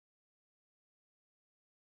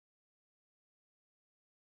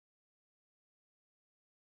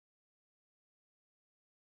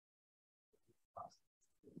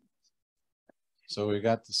So we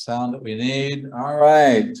got the sound that we need. All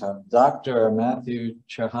right, Dr. Matthew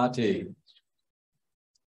Cserhati,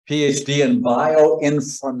 PhD in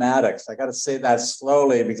bioinformatics. I got to say that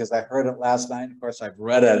slowly because I heard it last night. Of course, I've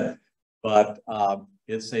read it, but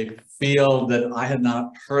it's a field that I had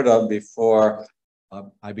not heard of before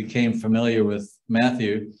I became familiar with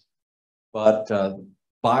Matthew. But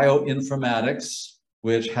bioinformatics,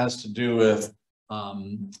 which has to do with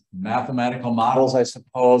mathematical models, I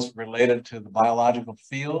suppose, related to the biological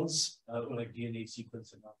fields. Like DNA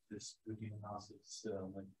sequence analysis, protein analysis,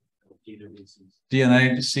 like databases.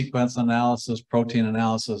 DNA sequence analysis, protein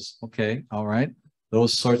analysis. Okay, all right.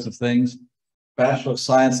 Those sorts of things. Bachelor of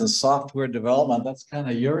Science in Software Development, that's kind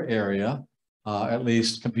of your area, at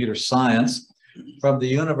least computer science. From the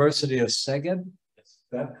University of Szeged, is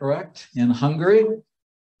that correct? In Hungary.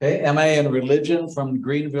 Okay, MA in Religion from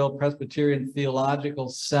Greenville Presbyterian Theological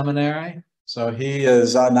Seminary. So he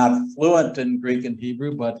is not fluent in Greek and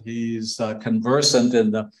Hebrew, but he's conversant in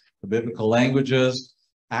the biblical languages,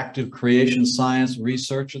 active creation science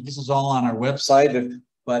researcher. This is all on our website,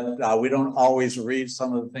 but we don't always read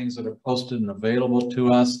some of the things that are posted and available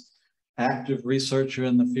to us. Active researcher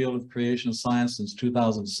in the field of creation science since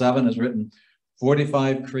 2007, has written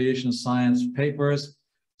 45 creation science papers.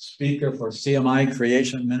 Speaker for CMI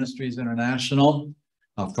Creation Ministries International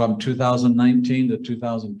from 2019 to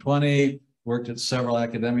 2020, worked at several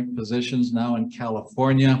academic positions, now in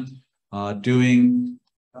California, doing,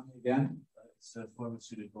 tell me again? It's a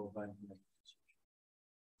pharmaceutical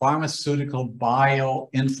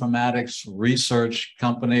bioinformatics research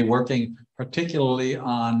company working particularly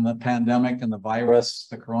on the pandemic and the virus,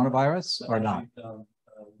 the coronavirus, or not?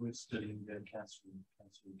 We're studying the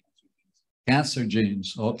Cancer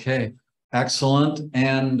genes. Okay, excellent.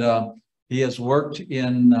 And he has worked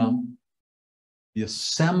in the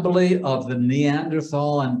assembly of the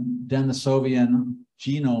Neanderthal and Denisovian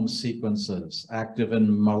genome sequences, active in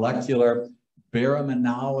molecular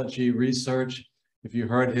baraminology research. If you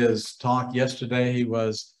heard his talk yesterday, he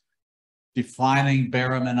was defining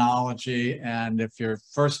baraminology. And if you're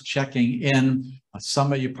first checking in,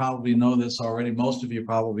 some of you probably know this already. Most of you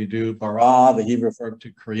probably do. Bara, the Hebrew verb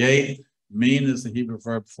to create. Min is the Hebrew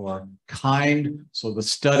verb for kind. So the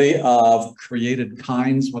study of created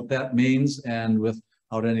kinds, what that means. And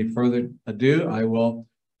without any further ado, I will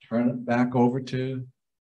turn it back over to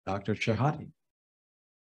Dr. Cserhati.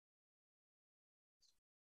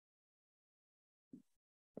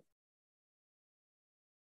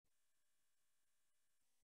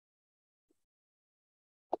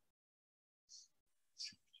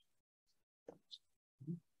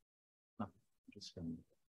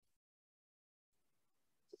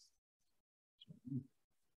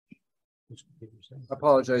 I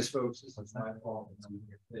apologize, folks. It's my fault.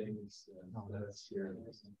 Things that's here.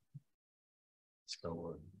 Let's go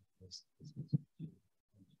on.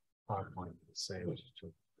 PowerPoint save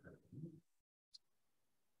to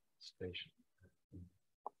station.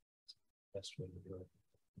 Best way to do it.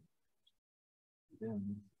 Then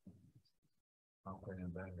I'll bring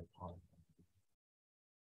it back upon.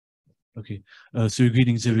 Okay, so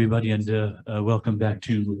greetings everybody, and welcome back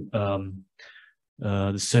to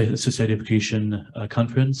the Society of Creation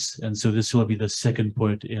conference. And so this will be the second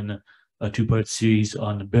part in a two-part series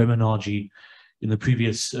on baraminology. In the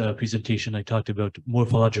previous presentation, I talked about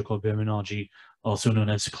morphological baraminology, also known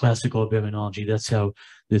as classical baraminology. That's how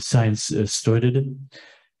this science started.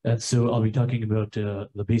 And so I'll be talking about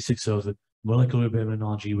the basics of molecular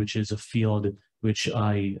baraminology, which is a field which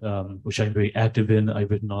I'm very active in. I've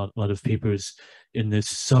written a lot of papers in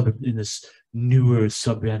this newer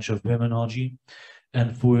sub-branch of baraminology.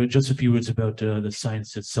 And for just a few words about the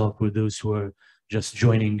science itself, for those who are just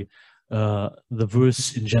joining, the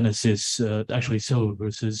verse in Genesis, actually several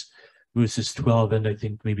verses, verses 12 and I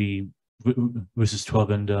think maybe verses 12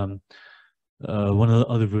 and one of the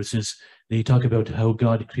other verses, they talk about how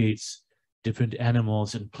God creates different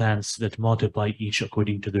animals and plants that multiply each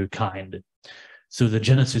according to their kind. So the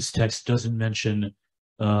Genesis text doesn't mention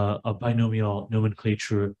a binomial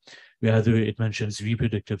nomenclature, rather it mentions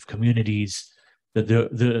reproductive communities, that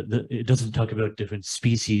it doesn't talk about different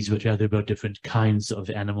species, but rather about different kinds of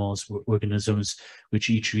animals or organisms which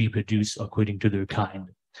each reproduce according to their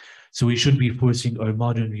kind. So we shouldn't be forcing our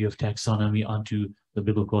modern view of taxonomy onto the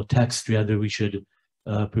biblical text. Rather, we should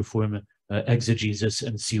perform exegesis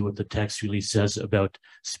and see what the text really says about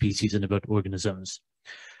species and about organisms.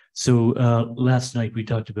 So last night we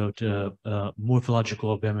talked about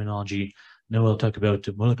morphological baraminology. Now I'll talk about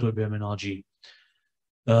molecular baraminology.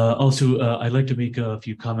 Also, I'd like to make a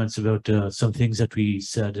few comments about some things that we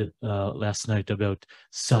said last night about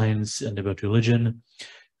science and about religion.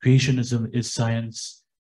 Creationism is science.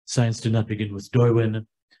 Science did not begin with Darwin.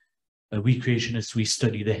 We creationists, we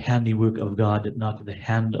study the handiwork of God, not the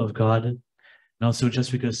hand of God. And also,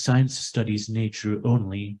 just because science studies nature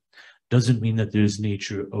only doesn't mean that there's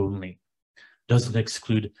nature only. Doesn't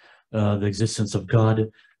exclude the existence of God.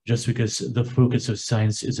 Just because the focus of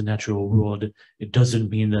science is a natural world, it doesn't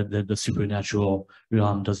mean that the supernatural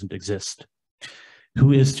realm doesn't exist.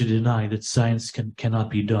 Who is to deny that science cannot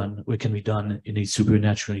be done, or can be done in a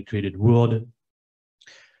supernaturally created world?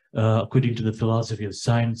 According to the philosophy of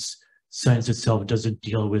science, science itself doesn't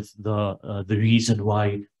deal with the reason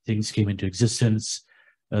why things came into existence.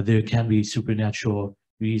 There can be supernatural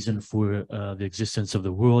reason for the existence of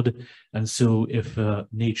the world, and so if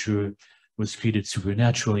nature was created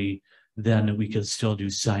supernaturally, then we can still do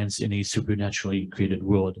science in a supernaturally created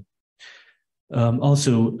world.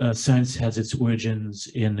 Also, science has its origins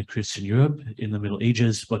in Christian Europe in the Middle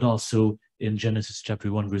Ages, but also in Genesis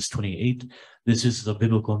chapter 1, verse 28. This is the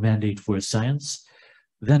biblical mandate for science.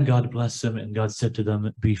 Then God blessed them, and God said to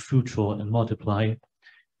them, "Be fruitful and multiply,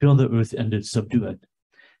 fill the earth and subdue it.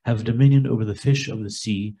 Have dominion over the fish of the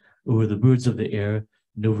sea, over the birds of the air,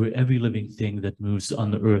 and over every living thing that moves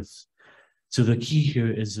on the earth." So the key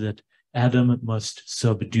here is that Adam must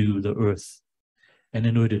subdue the earth. And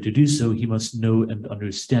in order to do so, he must know and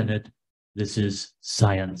understand it. This is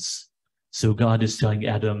science. So God is telling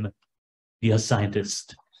Adam, be a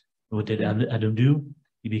scientist. What did Adam do?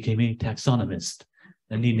 He became a taxonomist,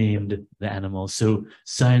 and he named the animals. So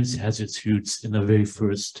science has its roots in the very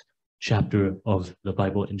first chapter of the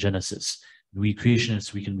Bible in Genesis. We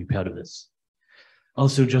creationists, we can be proud of this.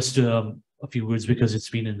 Also, just a few words, because it's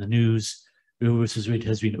been in the news. Roe versus Wade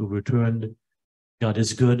has been overturned. God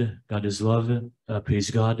is good. God is love.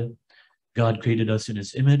 Praise God. God created us in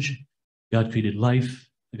his image. God created life.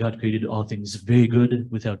 God created all things very good,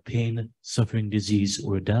 without pain, suffering, disease,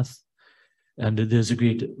 or death. And there's a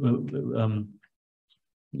great, Roe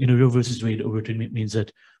versus Wade overturned means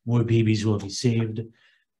that more babies will be saved.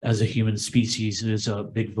 As a human species, there's a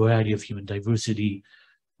big variety of human diversity.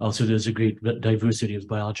 Also, there's a great diversity of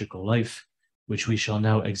biological life, which we shall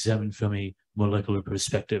now examine from a molecular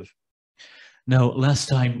perspective. Now, last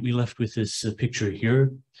time we left with this picture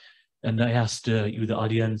here, and I asked you, the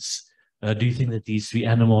audience, do you think that these three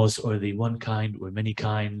animals are the one kind or many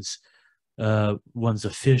kinds? One's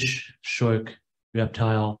a fish, shark,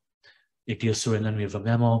 reptile, ichthyosaur, and then we have a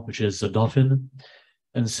mammal, which is a dolphin.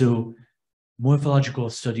 And so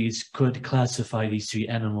morphological studies could classify these three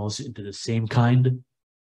animals into the same kind,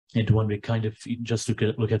 into one big kind. If you just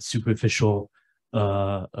look at superficial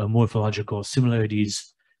morphological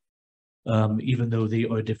similarities, even though they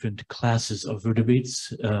are different classes of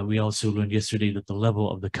vertebrates. We also learned yesterday that the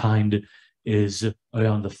level of the kind is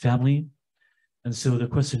around the family. And so the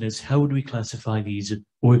question is, how would we classify these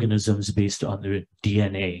organisms based on their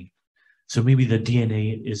DNA? So maybe the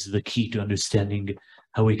DNA is the key to understanding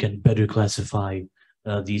how we can better classify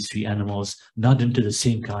these three animals, not into the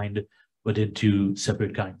same kind, but into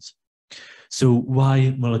separate kinds. So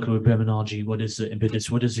why molecular baraminology? What is the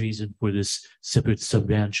impetus? What is the reason for this separate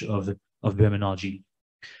sub-branch of baraminology?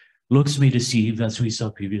 Looks may deceive, as we saw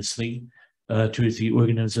previously. 2 or 3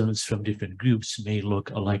 organisms from different groups may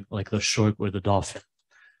look alike, like the shark or the dolphin.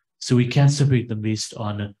 So we can't separate them based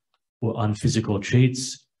on physical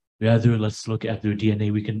traits. Rather, let's look at their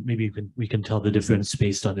DNA. We can tell the difference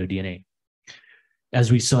based on their DNA.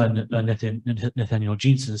 As we saw in Nathaniel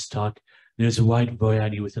Jeanson's talk, there's a wide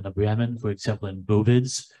variety within a Brahmin. For example, in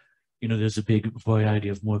bovids, there's a big variety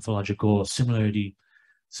of morphological similarity.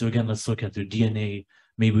 So again, let's look at their DNA.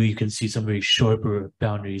 Maybe we can see some very sharper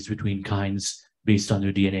boundaries between kinds based on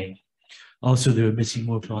their DNA. Also, there are missing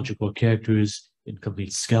morphological characters,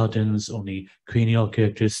 incomplete skeletons, only cranial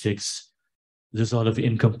characteristics. There's a lot of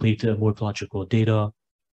incomplete morphological data.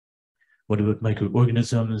 What about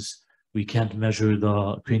microorganisms? We can't measure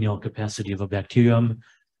the cranial capacity of a bacterium.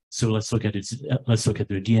 So let's look at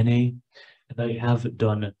their DNA. And I have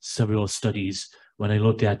done several studies when I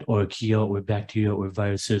looked at archaea or bacteria or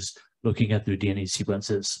viruses, looking at their DNA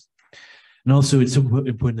sequences. And also, it's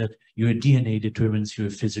important that your DNA determines your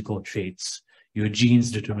physical traits. Your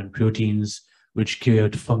genes determine proteins, which carry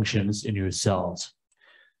out functions in your cells.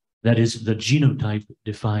 That is, the genotype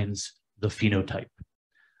defines the phenotype.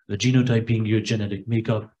 The genotype being your genetic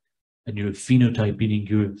makeup, and your phenotype being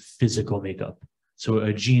your physical makeup. So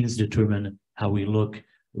our genes determine how we look,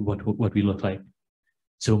 what we look like.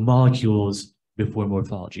 So molecules before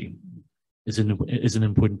morphology is an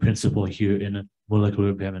important principle here in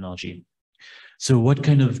molecular baraminology. So what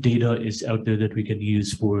kind of data is out there that we can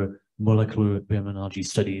use for molecular baraminology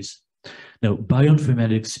studies? Now,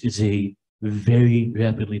 bioinformatics is a very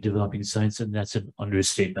rapidly developing science, and that's an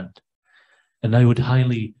understatement. And I would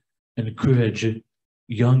highly encourage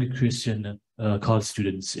young Christian college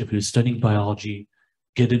students, if you're studying biology,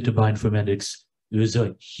 get into bioinformatics. There's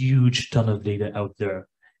a huge ton of data out there.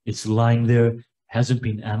 It's lying there, hasn't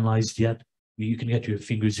been analyzed yet. You can get your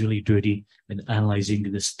fingers really dirty in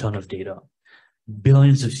analyzing this ton of data.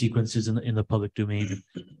 Billions of sequences in the public domain,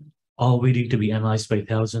 all waiting to be analyzed by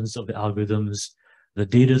thousands of algorithms. The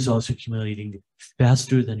data is also accumulating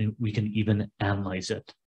faster than we can even analyze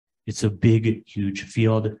it. It's a big, huge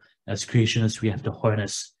field. As creationists, we have to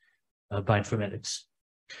harness bioinformatics.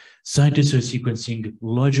 Scientists are sequencing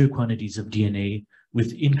larger quantities of DNA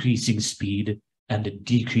with increasing speed and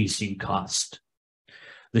decreasing cost.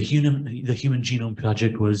 The Human Genome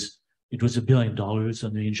Project was $1 billion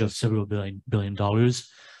on the range of several billion dollars,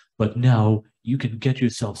 but now you can get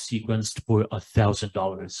yourself sequenced for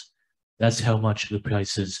 $1,000. That's how much the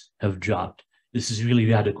prices have dropped. This is really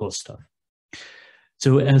radical stuff.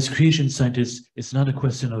 So as creation scientists, it's a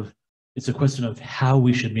question of how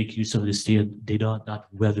we should make use of this data, not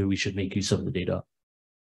whether we should make use of the data.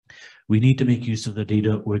 We need to make use of the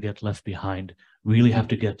data or get left behind. We really have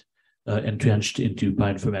to get entrenched into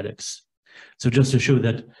bioinformatics. So just to show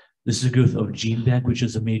that this is a growth of GeneBank, which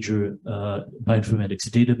is a major bioinformatics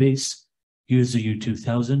database. Here's the year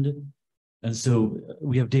 2000. And so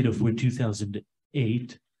we have data for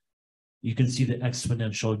 2008. You can see the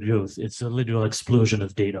exponential growth. It's a literal explosion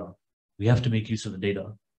of data. We have to make use of the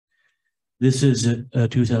data. This is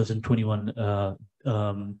 2021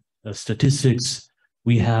 statistics.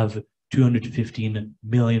 We have 215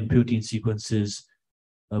 million protein sequences.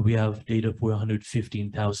 We have data for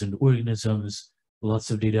 115,000 organisms, lots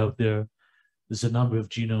of data out there. There's a number of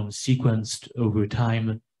genomes sequenced over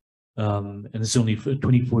time. And it's only for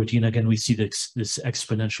 2014. Again, we see this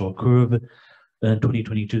exponential curve. In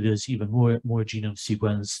 2022, there's even more genomes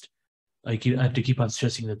sequenced. I have to keep on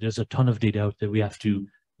stressing that there's a ton of data out there. We have to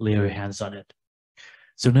lay our hands on it.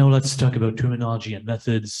 So now let's talk about terminology and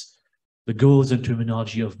methods. The goals and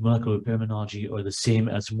terminology of molecular baraminology are the same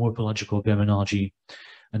as morphological baraminology.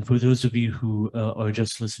 And for those of you who are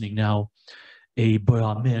just listening now, a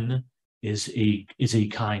baramin is a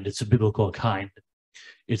kind. It's a biblical kind.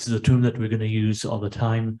 It's the term that we're going to use all the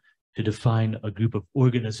time to define a group of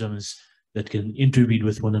organisms that can interbreed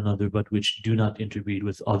with one another, but which do not interbreed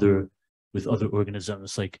with other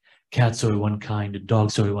organisms. Like cats are one kind,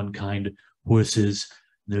 dogs are one kind, horses.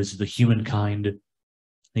 There's the human kind.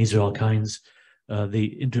 These are all kinds. They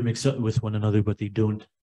intermix with one another, but they don't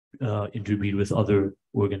interbreed with other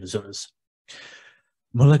organisms.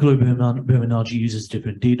 Molecular baraminology uses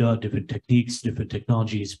different data, different techniques, different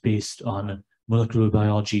technologies based on molecular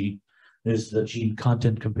biology. There's the gene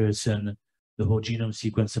content comparison, the whole genome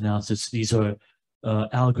sequence analysis. These are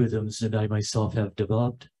algorithms that I myself have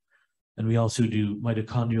developed. And we also do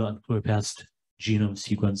mitochondrial and chloroplast genome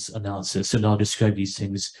sequence analysis. And I'll describe these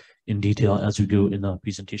things in detail as we go in the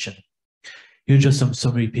presentation. Here are just some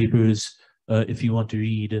summary papers. If you want to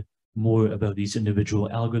read more about these individual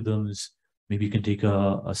algorithms, maybe you can take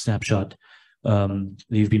a snapshot.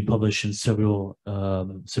 They've been published in several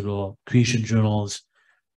creation journals.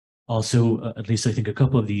 Also, at least I think a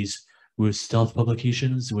couple of these were stealth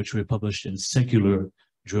publications, which were published in secular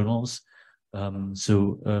journals.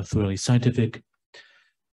 Thoroughly scientific.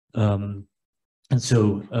 What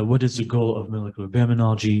is the goal of molecular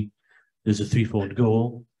baraminology? There's a threefold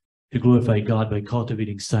goal: to glorify God by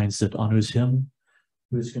cultivating science that honors him.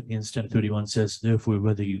 1 Corinthians 10:31 says, therefore,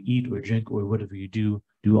 whether you eat or drink or whatever you do,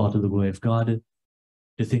 do all to the glory of God.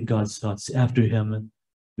 To think God's thoughts after him.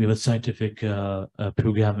 We have a scientific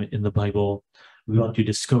program in the Bible. We want to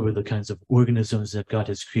discover the kinds of organisms that God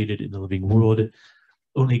has created in the living world.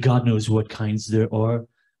 Only God knows what kinds there are,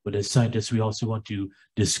 but as scientists, we also want to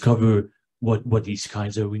discover what these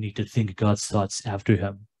kinds are. We need to think God's thoughts after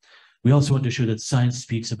him. We also want to show that science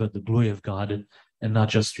speaks about the glory of God and not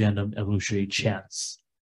just random evolutionary chance,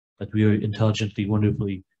 that we are intelligently,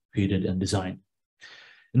 wonderfully created and designed.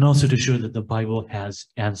 And also to show that the Bible has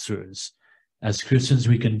answers. As Christians,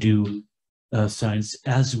 we can do science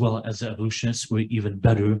as well as evolutionists, or even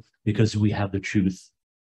better, because we have the truth.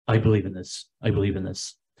 I believe in this. I believe in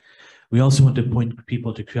this. We also want to point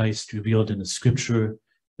people to Christ revealed in the scripture,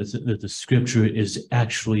 that the scripture is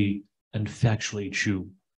actually and factually true.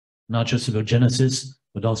 Not just about Genesis,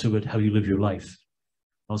 but also about how you live your life.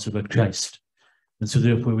 Also about Christ. And so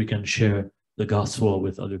therefore we can share the gospel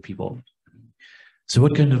with other people. So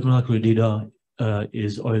what kind of molecular data are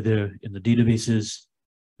there in the databases?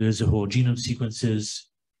 There's a whole genome sequences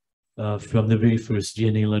from the very first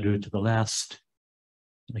DNA letter to the last.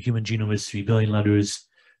 The human genome is 3 billion letters.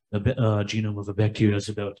 genome of a bacteria is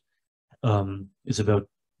about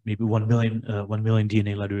maybe 1 million 1 million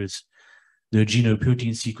DNA letters. There are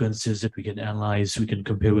gene-protein sequences that we can analyze, we can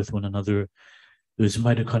compare with one another. There's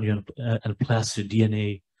mitochondrial and plastid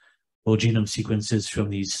DNA, whole genome sequences from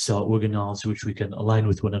these cell organelles, which we can align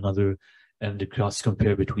with one another and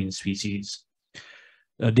cross-compare between species.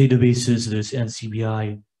 Databases, there's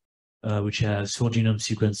NCBI, which has whole genome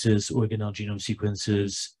sequences, organelle genome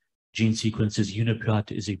sequences, gene sequences.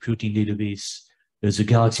 UniProt is a protein database. There's a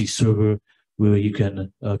Galaxy server where you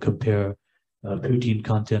can compare protein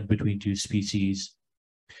content between two species.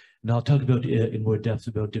 Now I'll talk about in more depth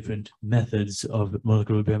about different methods of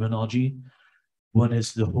molecular baraminology. One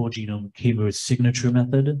is the whole genome K-mer signature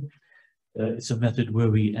method. It's a method where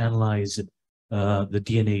we analyze the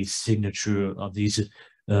DNA signature of these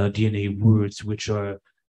DNA words, which are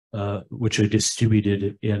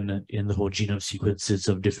distributed in the whole genome sequences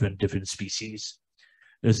of different species.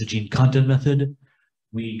 There's the gene content method.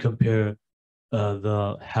 We compare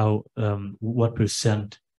what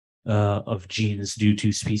percent of genes do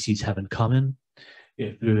two species have in common.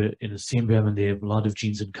 If they're in the same baramin, they have a lot of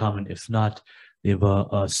genes in common. If not, they have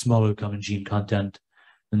a smaller common gene content.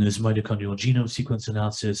 And there's mitochondrial genome sequence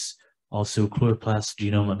analysis, also chloroplast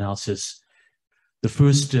genome analysis. The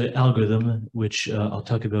first algorithm, which I'll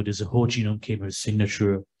talk about, is a whole genome K-mer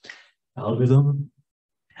signature algorithm.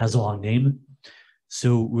 Has a long name.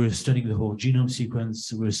 So we're studying the whole genome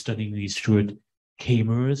sequence. We're studying these short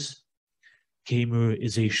K-mers. K-mer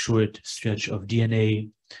is a short stretch of DNA.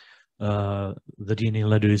 The DNA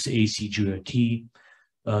letters A, C, G, or T.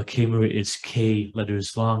 K-mer is K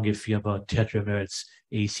letters long. If you have a tetramer, it's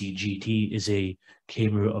A, C, G, T is a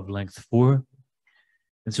K-mer of length 4.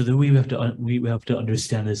 And so the way we have to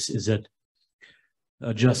understand this is that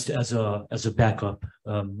just as a backup,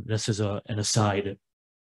 just as an aside,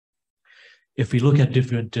 if we look at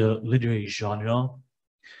different literary genre,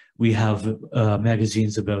 we have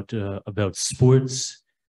magazines about sports,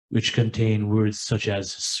 which contain words such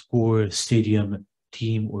as score, stadium,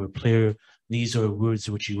 team, or player. These are words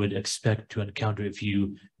which you would expect to encounter if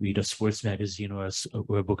you read a sports magazine or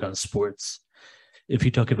a book on sports. If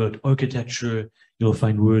you talk about architecture, you'll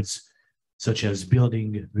find words such as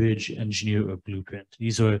building, bridge, engineer, or blueprint.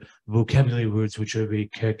 These are vocabulary words which are very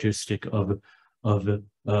characteristic of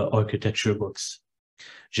architecture books.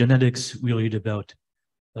 Genetics, we read about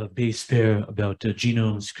base pair, about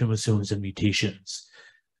genomes, chromosomes, and mutations.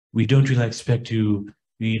 We don't really expect to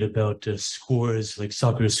read about scores, like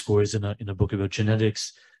soccer scores in a book about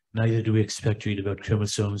genetics. Neither do we expect to read about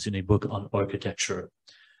chromosomes in a book on architecture.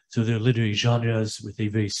 So they're literary genres with a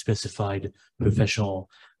very specified professional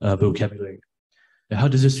vocabulary. Now, how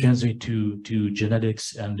does this translate to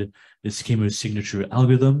genetics and this K-mer signature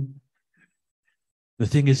algorithm? The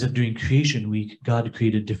thing is that during creation week, God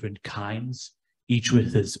created different kinds, each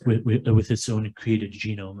with its own created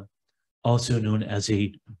genome, also known as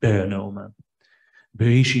a baranome.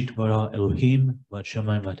 Bereshit bara Elohim, vat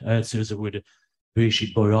shamayim vat aretz. There's the word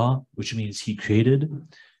Bereshit bara, which means he created.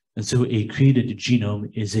 And so a created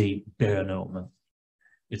genome is a baranome.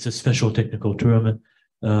 It's a special technical term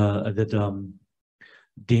that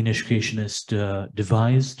Danish creationist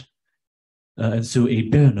devised. And so a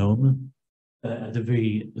baranome, at the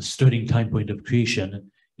very starting time point of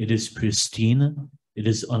creation, it is pristine, it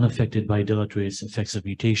is unaffected by deleterious effects of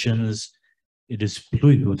mutations, it is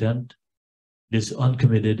pluripotent, it is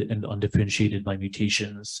uncommitted and undifferentiated by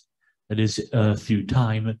mutations. That is, through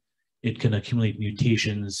time, it can accumulate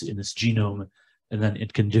mutations in this genome, and then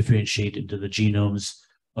it can differentiate into the genomes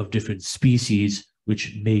of different species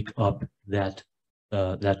which make up that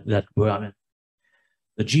Brahmin.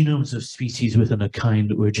 The genomes of species within a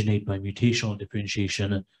kind originate by mutational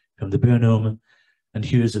differentiation from the baranome, and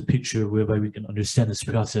here's a picture whereby we can understand this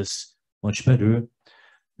process much better.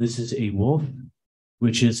 This is a wolf,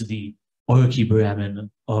 which is the archibaramin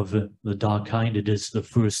of the dog kind. It is the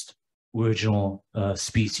first original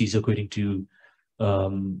species according to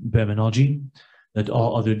Baraminology, that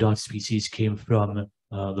all other dog species came from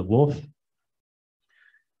the wolf.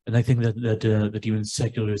 And I think that even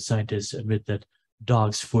secular scientists admit that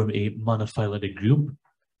dogs form a monophyletic group,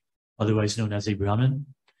 otherwise known as a Brahmin.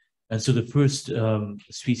 And so the first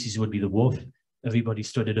species would be the wolf. Everybody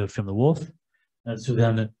started out from the wolf. And so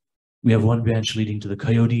then we have one branch leading to the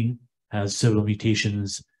coyote, has several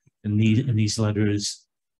mutations in these letters.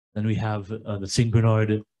 Then we have the Saint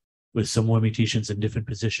Bernard with some more mutations in different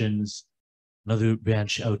positions. Another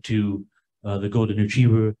branch out to the golden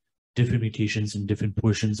retriever, different mutations in different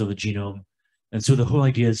portions of the genome. And so the whole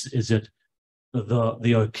idea is that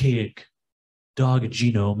the archaic dog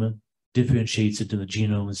genome differentiates into the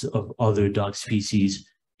genomes of other dog species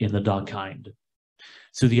in the dog kind.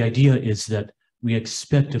 So the idea is that we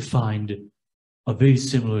expect to find a very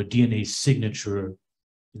similar DNA signature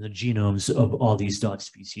in the genomes of all these dog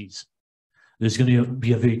species. There's going to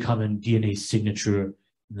be a very common DNA signature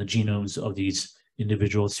in the genomes of these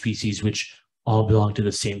individual species, which all belong to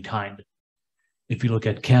the same kind. If you look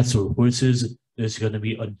at cats or horses, there's going to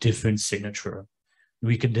be a different signature.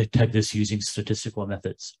 We can detect this using statistical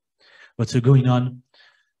methods. But so going on,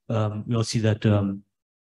 we'll see that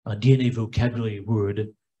a DNA vocabulary word,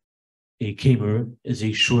 a K-mer, is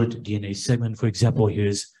a short DNA segment. For example,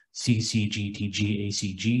 here's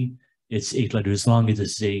CCGTGACG. It's 8 letters long.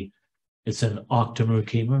 It's an octamer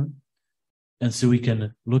K-mer. And so we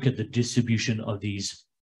can look at the distribution of these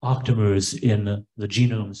octamers in the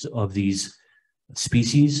genomes of these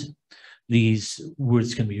species. These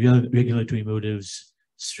words can be regulatory motives,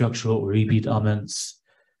 structural or repeat elements.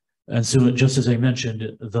 And so just as I mentioned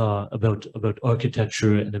about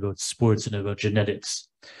architecture and about sports and about genetics,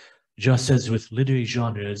 just as with literary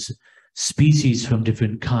genres, species from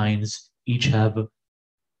different kinds each have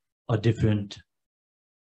a different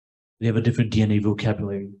DNA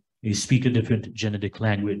vocabulary. They speak a different genetic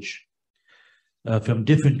language. From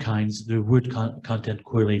different kinds, their word content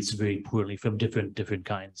correlates very poorly from different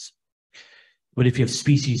kinds. But if you have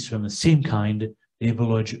species from the same kind, they have a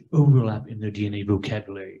large overlap in their DNA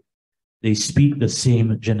vocabulary. They speak the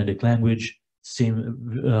same genetic language, same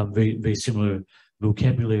very similar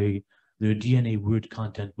vocabulary. Their DNA word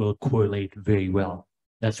content will correlate very well.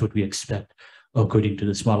 That's what we expect according to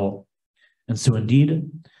this model. And so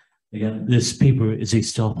indeed, again, this paper is a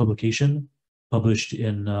Cell publication published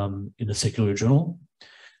in a secular journal.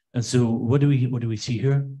 And so what do we see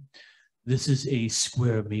here? This is a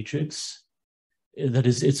square matrix. That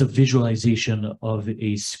is, it's a visualization of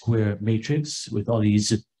a square matrix with all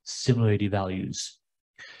these similarity values.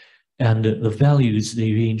 And the values,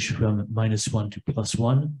 they range from -1 to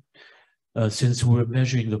 +1, since we're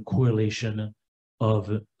measuring the correlation of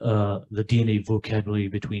the DNA vocabulary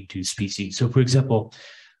between two species. So for example,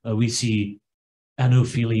 we see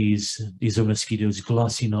Anopheles, these are mosquitoes,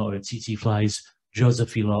 Glossina or tsetse flies,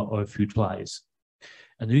 Drosophila or fruit flies.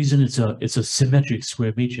 And the reason it's a symmetric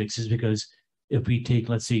square matrix is because if we take,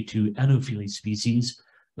 let's say, two Anopheles species,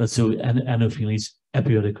 let's say Anopheles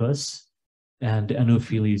epioticus and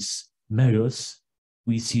Anopheles merus,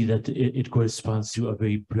 we see that it corresponds to a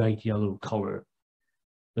very bright yellow color.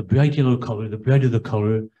 The bright yellow color, the brighter the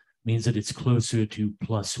color, means that it's closer to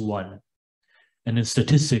 +1. And in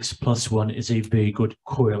statistics, +1 is a very good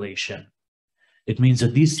correlation. It means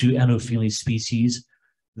that these two Anopheles species,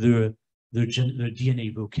 their DNA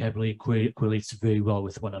vocabulary correlates very well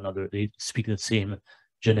with one another. They speak the same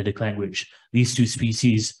genetic language. These two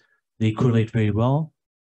species, they correlate very well,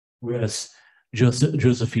 whereas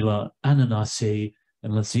Drosophila ananaceae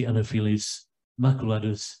and let's say Anopheles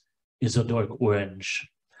maculatus is a dark orange.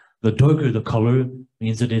 The darker the color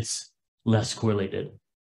means that it's less correlated.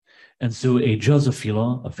 And so a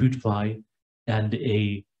Drosophila, a fruit fly, and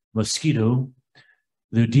a mosquito,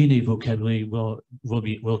 their DNA vocabulary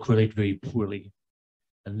will correlate very poorly.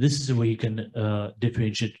 And this is where you can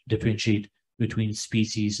differentiate between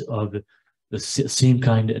species of the same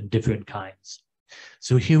kind and different kinds.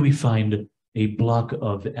 So here we find a block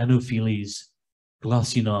of Anopheles,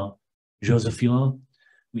 Glossina, Drosophila.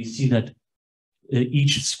 We see that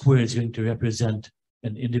each square is going to represent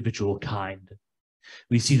an individual kind.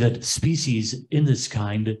 We see that species in this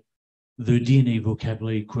kind, their DNA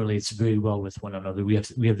vocabulary correlates very well with one another. We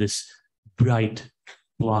have this bright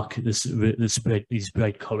block, these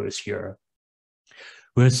bright colors here.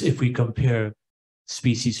 Whereas if we compare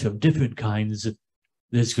species from different kinds,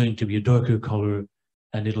 there's going to be a darker color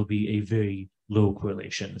and it'll be a very low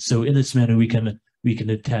correlation. So in this manner, we can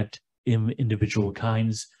detect individual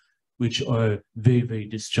kinds which are very, very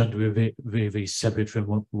disjunct, very, very, very separate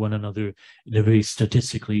from one another in a very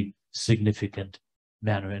statistically significant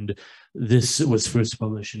manner. And this was first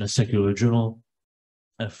published in a secular journal,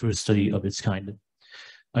 a first study of its kind.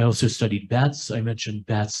 I also studied bats. I mentioned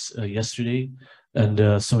bats yesterday,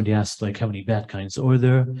 and somebody asked like how many bat kinds are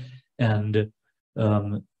there, and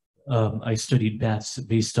I studied bats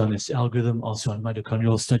based on this algorithm, also on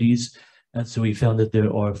mitochondrial studies, and so we found that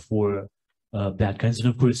there are 4 bat kinds. And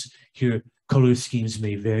of course, here color schemes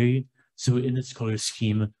may vary. So in this color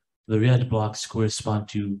scheme, the red blocks correspond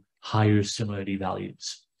to higher similarity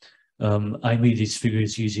values. I made these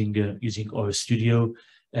figures using RStudio,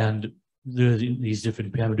 and there are these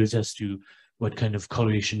different parameters as to what kind of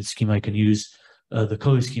coloration scheme I can use. The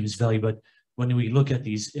color schemes vary, but when we look at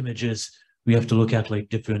these images, we have to look at like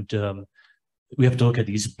different, we have to look at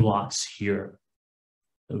these blocks here.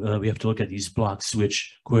 we have to look at these blocks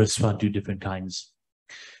which correspond to different kinds.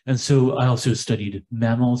 And so I also studied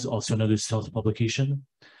mammals, also another stealth publication.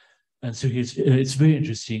 And so it's very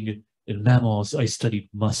interesting. In mammals, I studied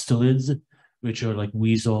mustelids, which are like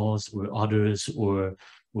weasels or otters or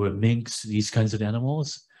minks, these kinds of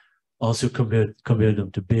animals. Also compared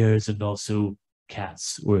them to bears and also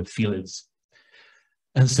cats or felids.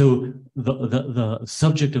 And so the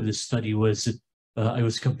subject of this study was, I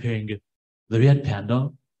was comparing the red panda,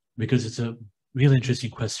 because it's a really interesting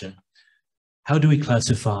question. How do we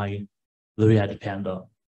classify the red panda?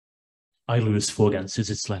 Eilurus fulgens is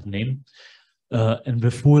its Latin name. And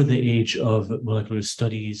before the age of molecular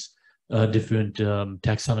studies, different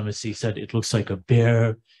taxonomists said it looks like a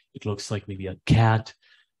bear, it looks like maybe a cat,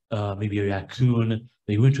 maybe a raccoon.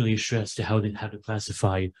 They weren't really sure as to how to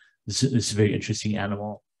classify this very interesting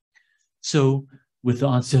animal. So with the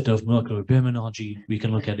onset of molecular baraminology, we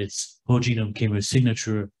can look at its whole genome K-mer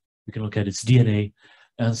signature, we can look at its DNA,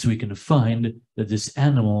 and so we can find that this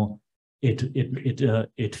animal,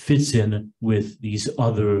 it fits in with these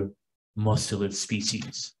other mustelid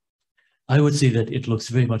species. I would say that it looks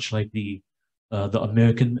very much like the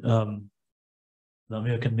American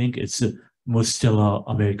mink. It's Mustela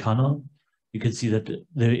americana. You can see that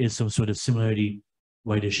there is some sort of similarity,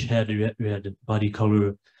 whitish head, red body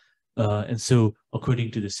color. And so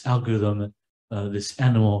according to this algorithm, this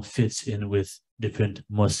animal fits in with different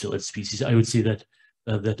mustelid species. I would say that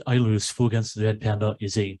Eilurus fulgens, the red panda,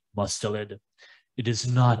 is a mustelid. It is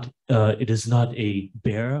not a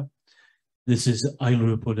bear. This is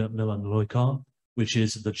Ailuropoda melanoleuca, which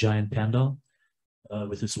is the giant panda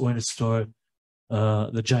with this orange star.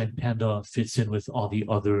 The giant panda fits in with all the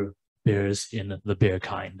other bears in the bear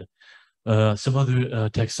kind. Some other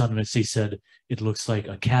taxonomists, they said it looks like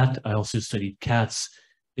a cat. I also studied cats.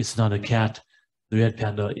 It's not a cat. The red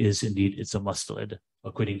panda is indeed, it's a mustelid,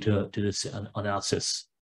 according to this analysis.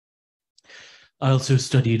 I also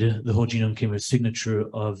studied the whole genome K-mer signature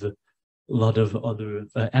of a lot of other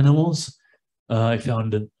animals. I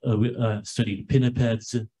found, studied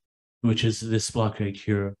pinnipeds, which is this block right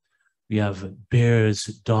here. We have bears,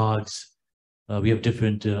 dogs. We have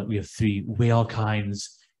different, we have 3 whale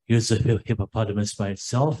kinds. Here's the hippopotamus by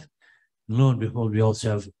itself. And lo and behold, we also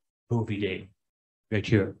have bovidae right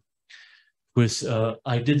here. Of course,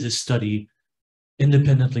 I did this study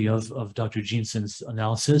independently of Dr. Jeanson's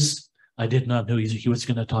analysis. I did not know he was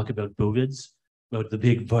going to talk about bovids, about the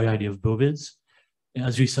big variety of bovids.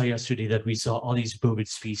 As we saw yesterday, that we saw all these bovid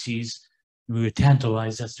species, we were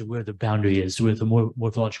tantalized as to where the boundary is, where the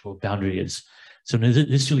morphological boundary is. So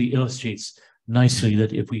this really illustrates nicely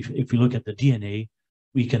that if we look at the DNA,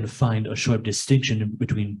 we can find a sharp distinction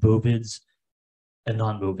between bovids and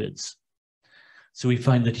non-bovids. So we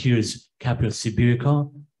find that here's Capra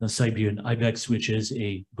sibirica, the Siberian ibex, which is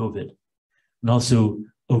a bovid, and also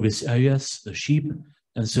Ovis aries, the sheep.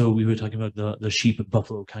 And so we were talking about the sheep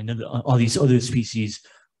buffalo kind of all these other species.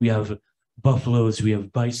 We have buffaloes, we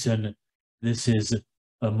have bison. This is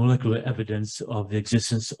a molecular evidence of the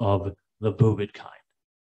existence of the bovid kind.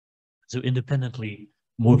 So independently,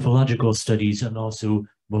 morphological studies and also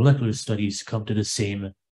molecular studies come to the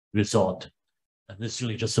same result. And this is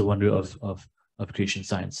really just a wonder of creation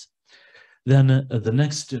science. Then the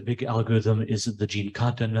next big algorithm is the gene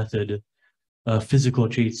content method. Physical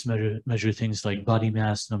traits measure things like body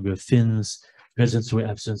mass, number of fins, presence or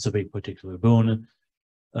absence of a particular bone.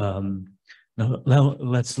 Now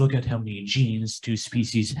let's look at how many genes 2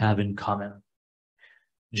 species have in common.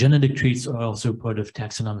 Genetic traits are also part of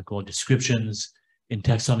taxonomical descriptions. In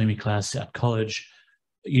taxonomy class at college,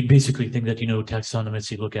 you'd basically think that, taxonomists,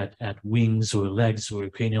 you look at wings or legs or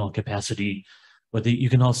cranial capacity, but you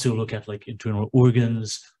can also look at like internal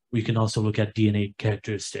organs, or you can also look at DNA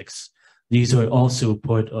characteristics. These are also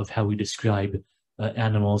part of how we describe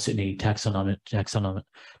animals in a taxonomy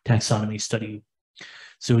study.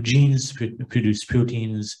 So genes produce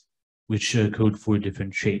proteins which code for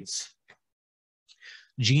different traits.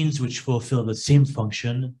 Genes which fulfill the same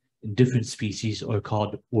function in different species are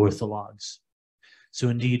called orthologs. So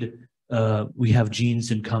indeed, we have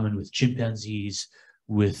genes in common with chimpanzees,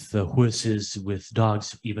 with horses, with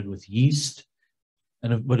dogs, even with yeast.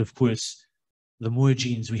 But of course, the more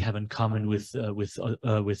genes we have in common with the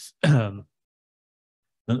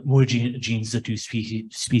more genes the 2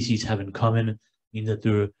 species have in common mean that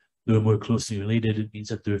they're more closely related. It means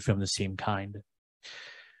that they're from the same kind.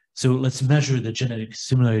 So let's measure the genetic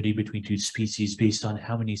similarity between 2 species based on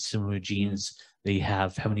how many similar genes they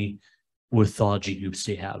have, how many orthology groups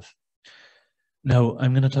they have. Now,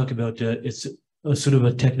 I'm going to talk about, it's a sort of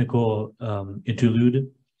a technical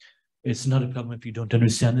interlude. It's not a problem if you don't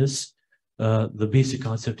understand this. the basic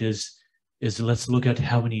concept is let's look at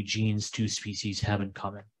how many genes two species have in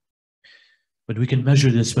common. But we can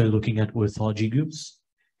measure this by looking at orthology groups.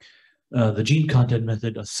 The gene content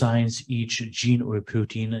method assigns each gene or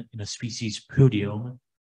protein in a species proteome,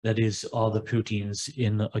 that is, all the proteins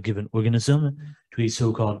in a given organism, to a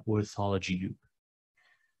so-called orthology group.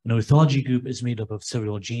 An orthology group is made up of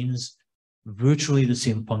several genes, virtually the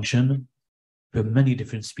same function, from many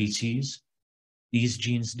different species. These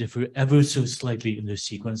genes differ ever so slightly in their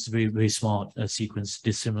sequence, very, very small sequence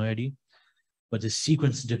dissimilarity, but the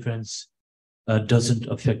sequence difference doesn't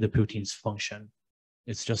affect the protein's function.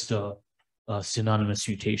 It's just a synonymous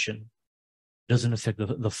mutation. Doesn't affect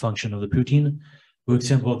the function of the protein. For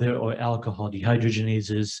example, there are alcohol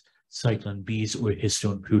dehydrogenases, cyclin Bs, or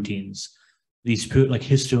histone proteins. These, like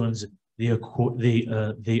histones, they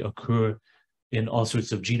occur in all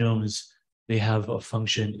sorts of genomes. They have a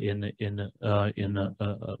function in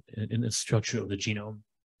the structure of the genome.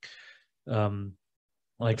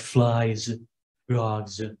 Like flies,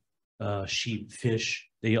 frogs, sheep, fish,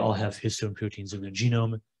 they all have histone proteins in their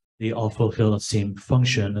genome. They all fulfill the same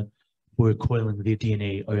function for coiling the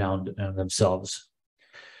DNA around themselves.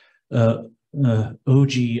 OG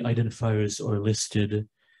identifiers are listed,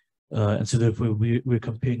 and so therefore we're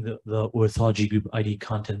comparing the orthology group ID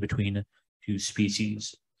content between two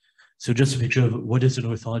species. So just a picture of what is an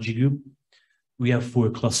orthology group. We have 4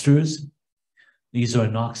 clusters. These are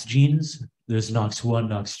NOX genes. There's NOX1,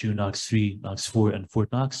 NOX2, NOX3, NOX4, and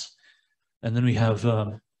Fort Knox. And then we have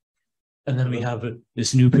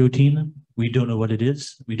this new protein. We don't know what it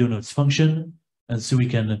is. We don't know its function. And so we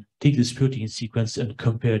can take this protein sequence and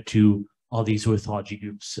compare it to all these orthology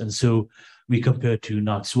groups. And so we compare to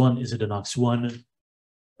NOX1. Is it a NOX1?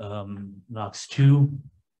 NOX2?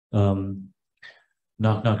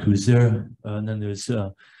 Knock, who's there? And then there's,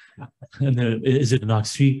 and there, is it a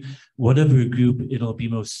NOX3? Whatever group it'll be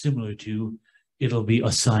most similar to, it'll be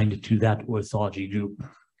assigned to that orthology group.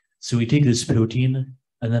 So we take this protein,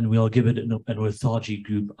 and then we'll give it an orthology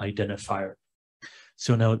group identifier.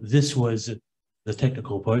 So now this was the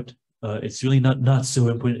technical part. It's really not so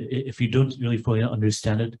important. If you don't really fully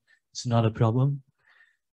understand it, it's not a problem.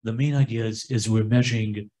 The main idea is we're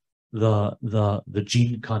measuring the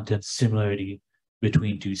gene content similarity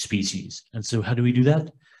between two species. And so how do we do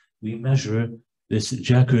that? We measure this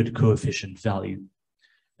Jacob coefficient value.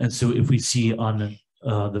 And so if we see on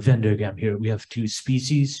the Venn diagram here, we have two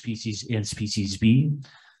species, species A and species B.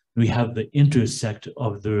 We have the intersect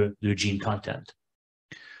of their gene content.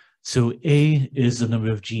 So A is the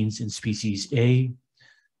number of genes in species A,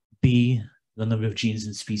 B, the number of genes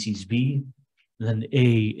in species B, then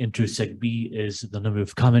A intersect B is the number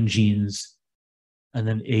of common genes, and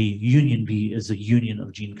then A union B is the union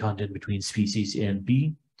of gene content between species A and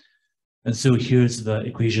B. And so here's the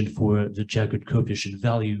equation for the Jacob coefficient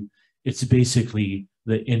value. It's basically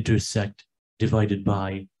the intersect divided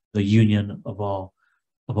by the union of all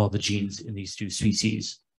the genes in these two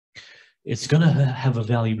species. It's going to have a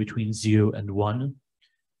value between 0 and 1. And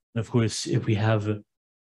of course, if we have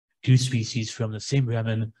two species from the same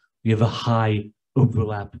ramen, we have a high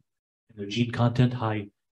overlap in their gene content, high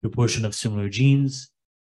proportion of similar genes.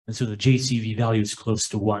 And so the JCV value is close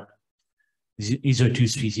to 1. These are two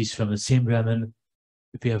species from the same ramen.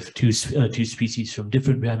 If we have two species from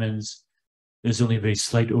different ramens, there's only a very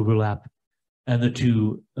slight overlap. And the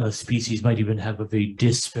two species might even have a very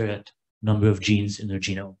disparate number of genes in their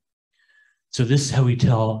genome. So this is how we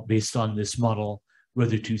tell, based on this model,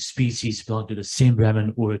 whether two species belong to the same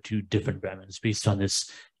ramen or to different ramens, based on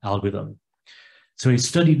this algorithm. So I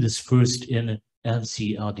studied this first in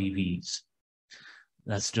NCLDVs.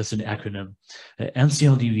 That's just an acronym.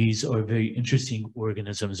 NCLDVs are very interesting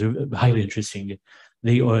organisms, they're highly interesting.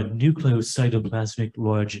 They are nucleocytoplasmic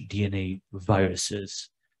large DNA viruses,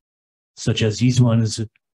 such as these ones.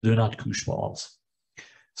 They're not koosh balls.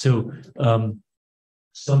 So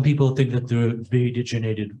some people think that they're very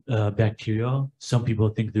degenerated bacteria. Some people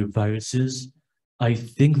think they're viruses. I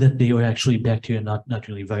think that they are actually bacteria, not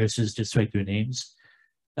really viruses, despite their names.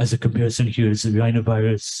 As a comparison, here's the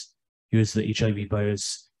rhinovirus. Here's the HIV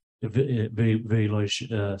virus. A very, very large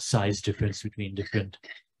size difference between different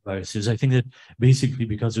viruses. I think that basically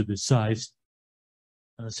because of the size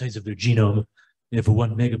and the size of their genome, they have a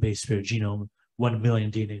 1 megabase per genome, 1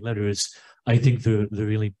 million DNA letters. I think they're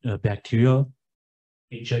really bacteria.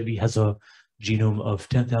 HIV has a genome of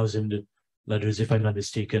 10,000 letters, if I'm not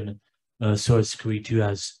mistaken. SARS-CoV-2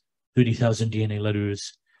 has 30,000 DNA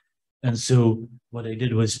letters. And so what I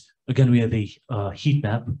did was, again, we have a heat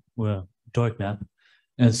map or a dark map.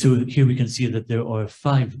 And so here we can see that there are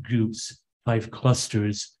 5 groups, 5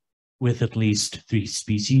 clusters with at least 3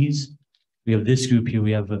 species. We have this group here,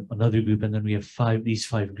 we have another group, and then we have these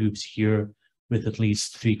five groups here with at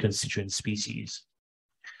least 3 constituent species.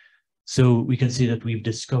 So we can see that we've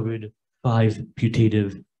discovered 5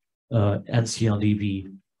 putative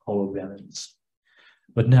NCLDV hologramins.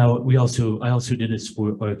 But now I also did this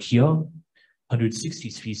for Archaea, 160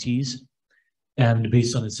 species, and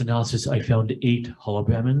based on this analysis, I found 8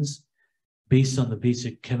 hologramins based on the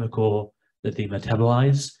basic chemical that they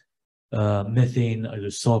metabolize, methane, either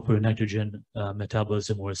sulfur, nitrogen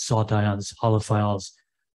metabolism, or salt ions, holophiles.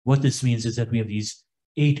 What this means is that we have these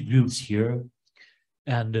 8 groups here,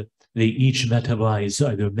 and they each metabolize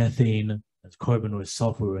either methane, carbon, or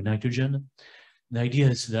sulfur, or nitrogen. The idea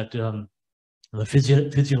is that the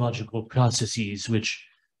physiological processes which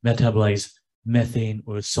metabolize methane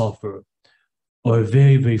or sulfur are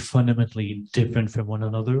very, very fundamentally different from one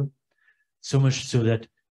another. So much so that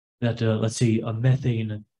let's say a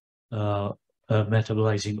methane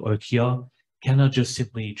metabolizing archaea cannot just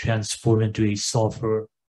simply transform into a sulfur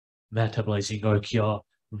metabolizing archaea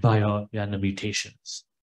via random mutations.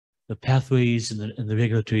 The pathways and the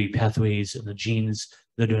regulatory pathways and the genes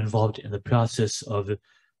that are involved in the process of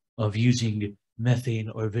using methane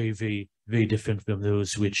are very, very, very different from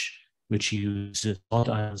those which use salt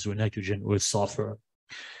ions or nitrogen or sulfur.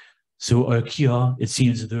 So archaea, it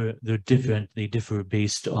seems they're different. They differ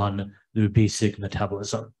based on their basic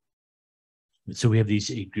metabolism. So we have these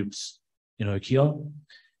 8 groups in archaea.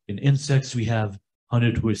 In insects, we have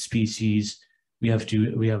 104 species. We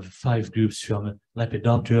have 5 groups from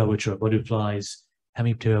Lepidoptera, which are butterflies,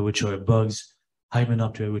 Hemiptera, which are bugs,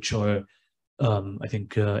 Hymenoptera, which are I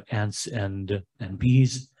think ants and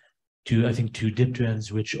bees, to I think 2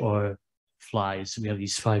 dipterans, which are flies. We have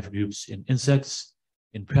these 5 groups in insects.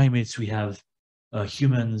 In primates, we have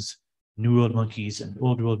humans, New World monkeys, and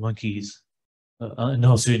Old World monkeys. And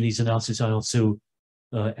also in these analyses, I also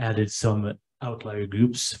added some outlier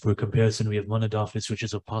groups for comparison. We have Monodophis, which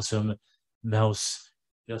is a possum, mouse,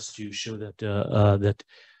 just to show that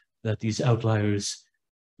that these outliers,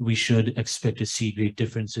 we should expect to see great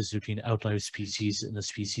differences between outlier species and the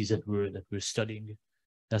species that we're studying.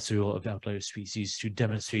 That's the role of outlier species, to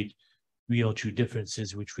demonstrate real true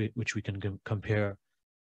differences which we can compare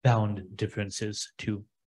bound differences to.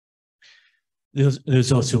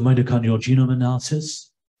 There's also mitochondrial genome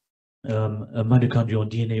analysis. A mitochondrial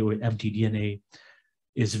DNA, or mtDNA,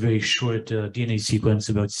 is a very short DNA sequence,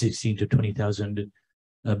 about 16 to 20,000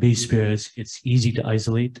 base pairs. It's easy to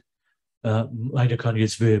isolate. Mitochondria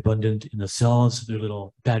is very abundant in the cells. They're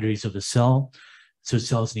little batteries of the cell. So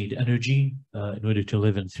cells need energy in order to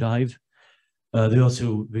live and thrive. They're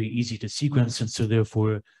also very easy to sequence, and so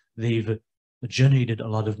therefore they've generated a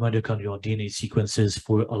lot of mitochondrial DNA sequences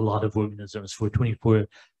for a lot of organisms, for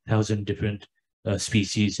 24,000 different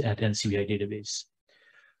species at NCBI database.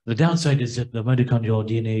 The downside is that the mitochondrial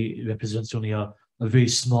DNA represents only a very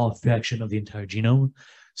small fraction of the entire genome.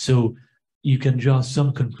 So you can draw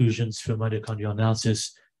some conclusions from mitochondrial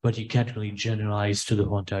analysis, but you can't really generalize to the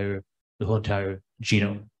whole entire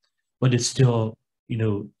genome. But it's still,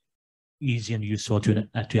 easy and useful to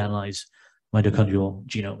analyze mitochondrial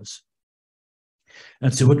genomes.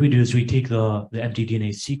 And so what we do is we take the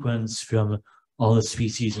mtDNA sequence from all the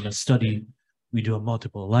species in a study. We do a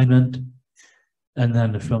multiple alignment, and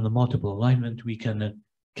then from the multiple alignment, we can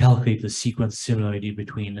calculate the sequence similarity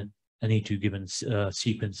between any 2 given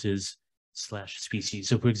sequences / species.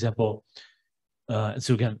 So for example,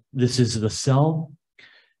 so again, this is the cell,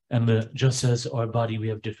 and just as our body, we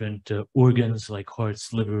have different organs like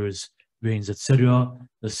hearts, livers, brains, etc.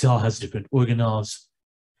 The cell has different organelles,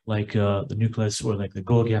 like the nucleus, or like the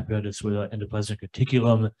Golgi apparatus, or the endoplasmic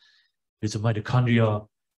reticulum. There's a mitochondria,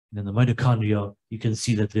 and in the mitochondria, you can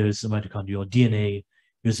see that there's the mitochondrial DNA.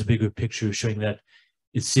 Here's a bigger picture showing that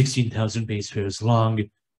it's 16,000 base pairs long,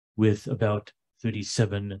 with about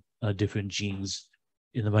 37 different genes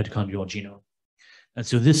in the mitochondrial genome. And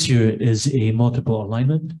so this here is a multiple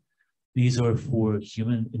alignment. These are for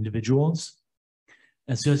human individuals.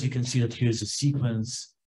 And so as you can see that here's a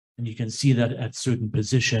sequence, and you can see that at certain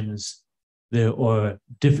positions, there are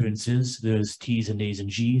differences. There's T's and A's and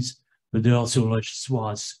G's, but there are also large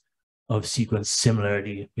swaths of sequence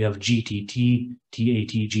similarity. We have GTT,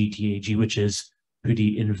 TAT, GTAG, which is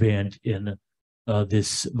pretty invariant in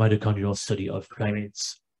this mitochondrial study of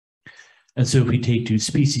primates. And so if we take 2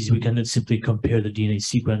 species, we can simply compare the DNA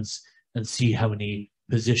sequence and see how many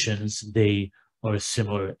positions they are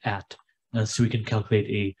similar at. And so we can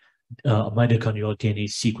calculate a mitochondrial DNA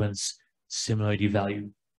sequence similarity value.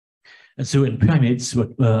 And so in primates,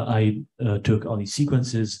 what I took all these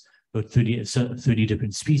sequences, about 30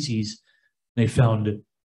 different species. They found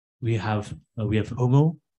we have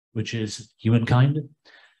Homo, which is humankind.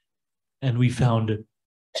 And we found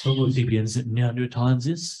Homo sapiens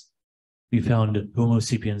neanderthalensis. We found Homo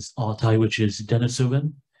sapiens altai, which is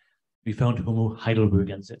Denisovan. We found Homo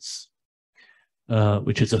heidelbergensis,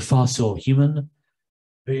 which is a fossil human.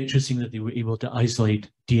 Very interesting that they were able to isolate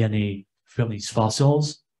DNA from these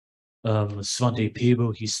fossils. Svante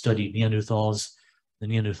Pääbo, he studied Neanderthals, the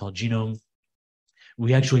Neanderthal genome.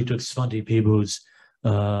 We actually took Svante Pääbo's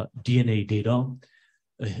DNA data.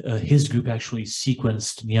 His group actually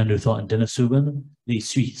sequenced Neanderthal and Denisovan. They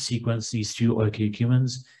sequenced these two archaic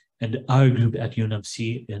humans. And our group at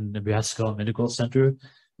UNMC in Nebraska Medical Center,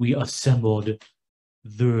 we assembled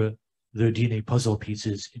their DNA puzzle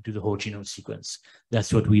pieces into the whole genome sequence.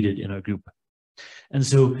 That's what we did in our group. And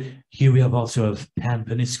so here we have also of Pan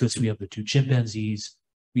paniscus, we have the two chimpanzees,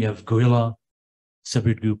 we have gorilla,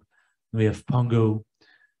 separate group, we have Pongo,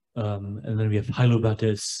 and then we have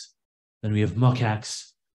Hylobatus, then we have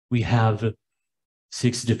macaques, we have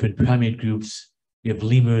 6 different primate groups, we have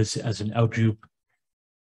lemurs as an outgroup.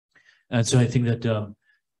 And so I think that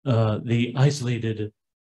they isolated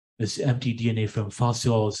this empty DNA from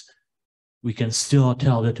fossils. We can still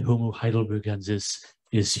tell that Homo heidelbergensis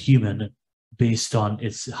is human based on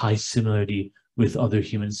its high similarity with other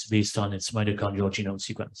humans based on its mitochondrial genome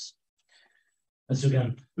sequence. And so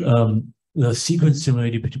again, the sequence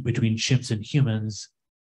similarity between chimps and humans,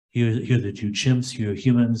 here are the two chimps, here are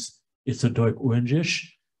humans, it's a dark orangish,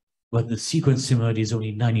 but the sequence similarity is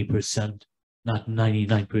only 90%, not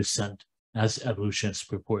 99%, as evolutionists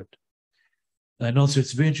purport. And also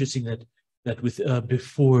it's very interesting that with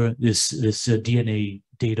before this DNA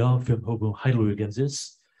data from Homo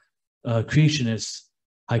heidelbergensis, creationists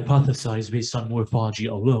hypothesized based on morphology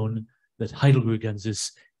alone that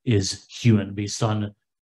heidelbergensis is human based on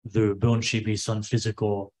their bone shape, based on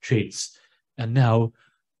physical traits. And now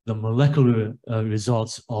the molecular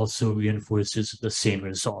results also reinforces the same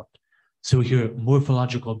result. So here,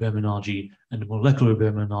 morphological baraminology and molecular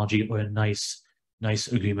baraminology are a nice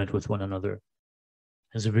agreement with one another.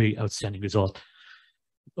 It's a very outstanding result.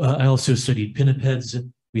 I also studied pinnipeds.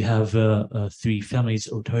 We have 3 families,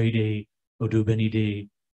 Otaridae, Odobenidae,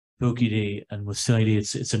 Phocidae, and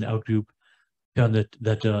Muscelidae. It's an outgroup. Found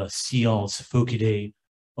that seals, Phocidae,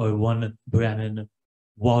 are one Brahmin.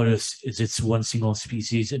 Walrus is its one single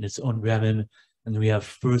species in its own Brahmin. And we have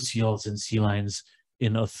fur seals and sea lions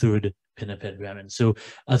in a 3rd pinniped Brahmin. So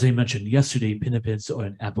as I mentioned yesterday, pinnipeds are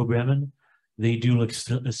an apobrahmin. They do look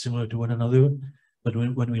similar to one another, but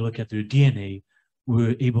when we look at their DNA,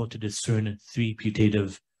 we're able to discern 3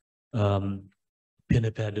 putative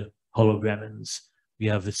pinniped holobrahmins. We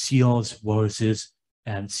have the seals, walruses,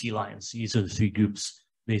 and sea lions. These are the 3 groups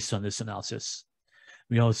based on this analysis.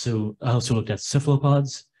 I also looked at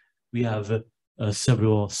cephalopods. We have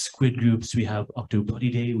several squid groups. We have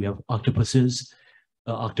Octopodidae, we have octopuses.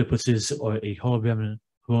 Octopuses are a holobrahmin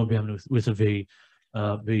with a very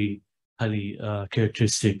highly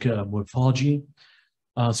characteristic morphology.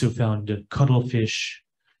 I also found cuttlefish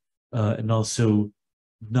and also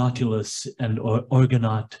Nautilus and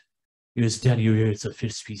Argonaut. Here's Daniuria, it's a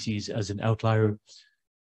fish species as an outlier.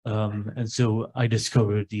 And so I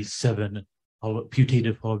discovered these 7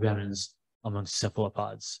 putative holobrahmins amongst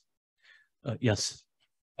cephalopods. Yes.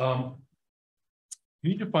 Can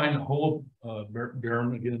you define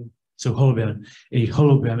holobrahmin again? So holobrahmin, a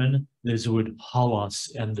holobrahmin, there's the word holos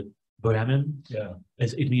and brahmin. Yeah.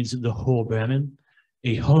 It means the whole Brahmin.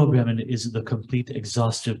 A holobrahmin is the complete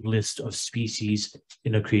exhaustive list of species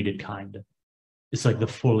in a created kind. It's like the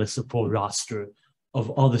full list, the full roster of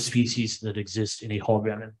all the species that exist in a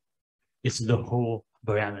holobrahmin. It's the whole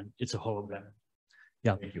Brahmin. It's a holobrahmin.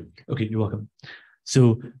 Yeah. Thank you. Okay, you're welcome.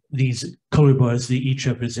 So these color bars, they each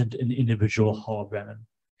represent an individual holobrahmin.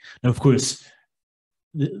 Now, of course,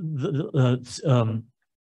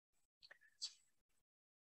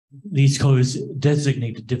 these colors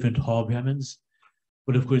designate different holobrahmins,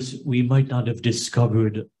 but of course, we might not have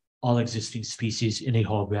discovered all existing species in a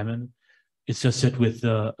holobrahmin. It's just that with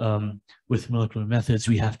molecular methods,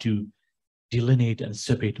 we have to delineate and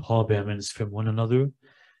separate holobrahmins from one another.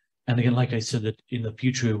 And again, like I said, that in the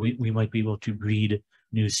future, we might be able to breed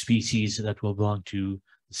new species that will belong to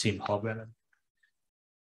the same holobrahmin.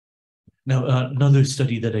 Now, another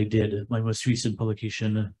study that I did, my most recent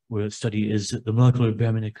publication or study, is the molecular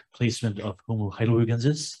Brahminic placement of Homo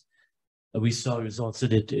heidelbergensis. We saw results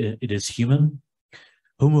that it is human.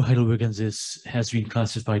 Homo heidelbergensis has been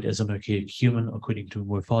classified as an archaic human according to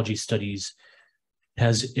morphology studies,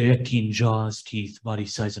 has erectine jaws, teeth, body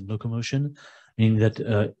size, and locomotion, meaning that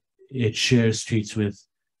it shares traits with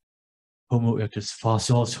Homo erectus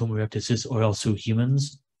fossils. Homo erectus are also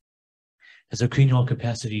humans. has a cranial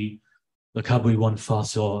capacity, the cowboy 1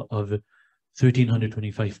 fossil of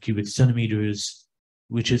 1,325 cubic centimeters,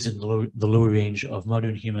 which is in the lower range of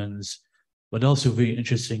modern humans, but also very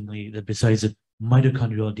interestingly that besides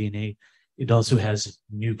mitochondrial DNA, it also has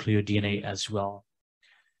nuclear DNA as well.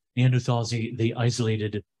 Neanderthals, they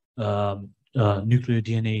isolated nuclear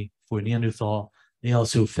DNA for Neanderthal. They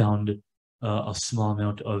also found a small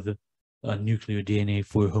amount of nuclear DNA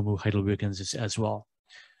for Homo heidelbergensis as well.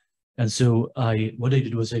 And so what I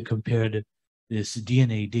did was I compared this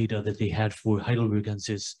DNA data that they had for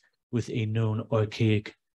heidelbergensis with a known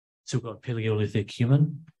archaic so-called Paleolithic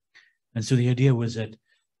human. And so the idea was that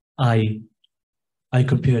I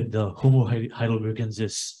compared the Homo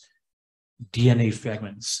heidelbergensis DNA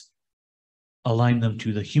fragments, aligned them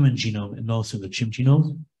to the human genome and also the chimp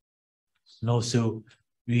genome, and also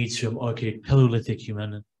reads from archaic Paleolithic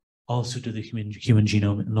human also to the human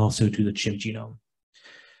genome and also to the chimp genome.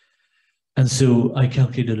 And so I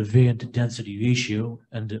calculated a variant density ratio,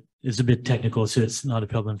 and it's a bit technical, so it's not a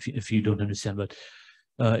problem if you don't understand, but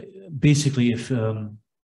basically if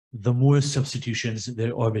the more substitutions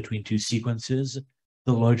there are between two sequences,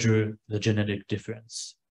 the larger the genetic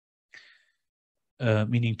difference,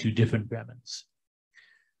 meaning two different Brahmins.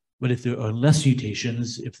 But if there are less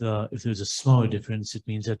mutations, if there's a smaller difference, it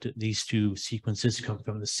means that these two sequences come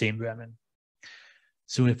from the same Brahmin.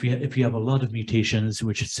 So if we have a lot of mutations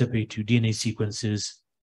which separate two DNA sequences,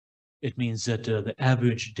 it means that the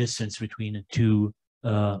average distance between two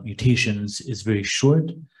mutations is very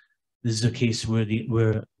short. This is a case where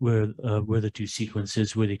the two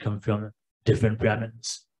sequences where they come from different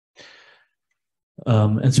Brahmins.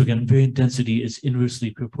 And so again, variant density is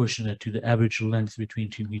inversely proportionate to the average length between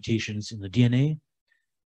two mutations in the DNA.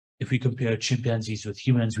 If we compare chimpanzees with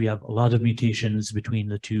humans, we have a lot of mutations between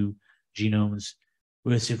the two genomes.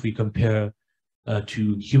 Whereas if we compare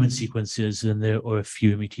to human sequences, then there are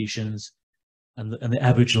fewer mutations, and the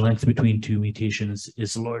average length between two mutations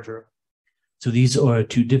is larger. So these are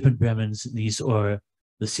two different Brahmins, these are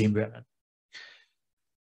the same Brahmin.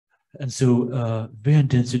 And so variant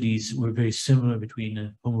densities were very similar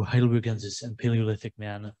between Homo heidelbergensis and Paleolithic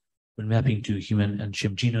man when mapping to human and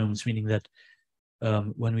chimp genomes, meaning that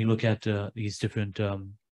when we look at these different,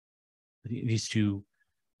 these two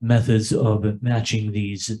methods of matching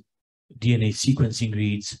these DNA sequencing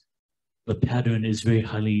reads, the pattern is very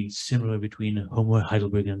highly similar between Homo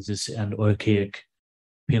heidelbergensis and archaic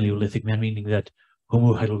Paleolithic man, meaning that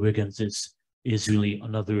Homo heidelbergensis is really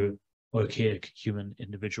another archaic human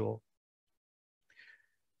individual.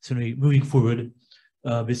 So moving forward,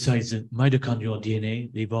 besides mitochondrial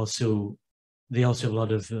DNA, they also have a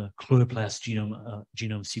lot of chloroplast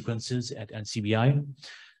genome sequences at NCBI.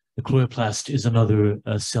 The chloroplast is another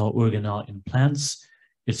cell organelle in plants.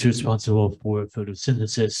 It's responsible for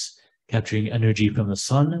photosynthesis, capturing energy from the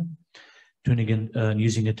sun,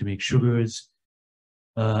 using it to make sugars.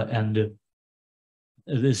 And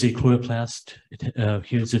there's a chloroplast.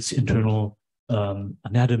 Here's its internal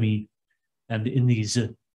anatomy. And in these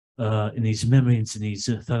membranes, in these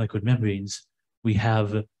thylakoid membranes, we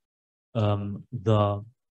have those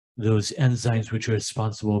enzymes which are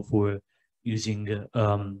responsible for using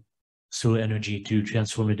solar energy to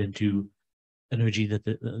transform it into energy that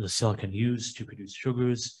the cell can use to produce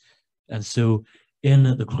sugars. And so in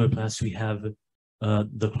the chloroplast, we have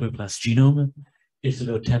the chloroplast genome. It's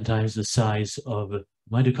about 10 times the size of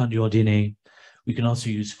mitochondrial DNA. We can also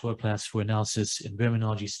use chloroplast for analysis in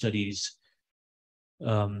baraminology studies.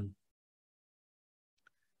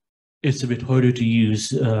 It's a bit harder to use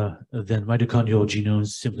than mitochondrial genomes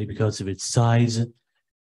simply because of its size.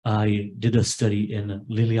 I did a study in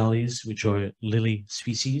liliales, which are lily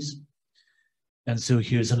species. And so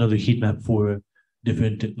here's another heat map for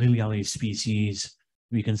different liliale species.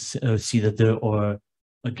 We can see that there are,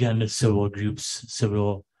 again, several groups,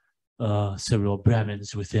 several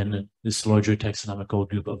Brahmins within this larger taxonomical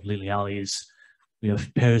group of liliales. We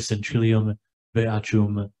have Paris and Trillium,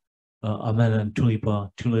 Beatrium, Amela and Tulipa,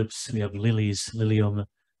 tulips. We have lilies, lilium,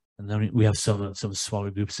 and then we have some smaller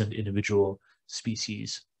groups and individual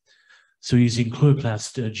species. So using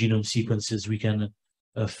chloroplast genome sequences, we can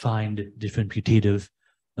find different putative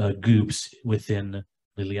groups within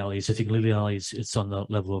liliales. I think liliales, it's on the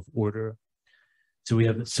level of order. So we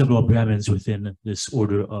have several Brahmins within this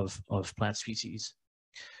order of plant species.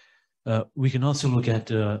 We can also look at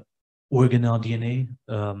organelle DNA.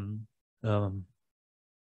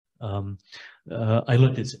 I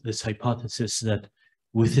looked at this hypothesis that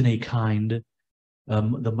within a kind,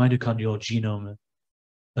 the mitochondrial genome,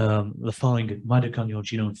 the following mitochondrial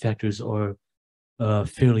genome factors are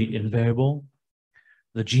fairly invariable.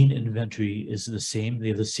 The gene inventory is the same. They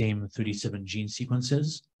have the same 37 gene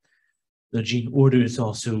sequences. The gene order is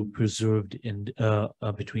also preserved in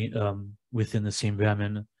within the same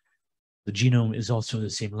Raman. The genome is also the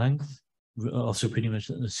same length, also pretty much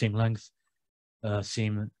the same length,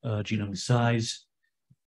 same genome size.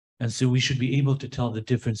 And so we should be able to tell the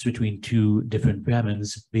difference between two different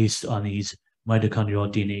Brahmins based on these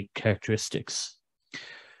mitochondrial DNA characteristics.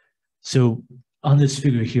 So on this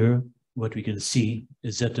figure here, what we can see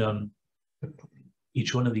is that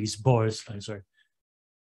each one of these bars,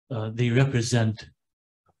 they represent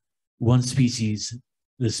one species.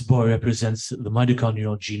 This bar represents the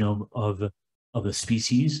mitochondrial genome of a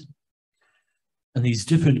species. And these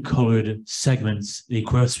different colored segments, they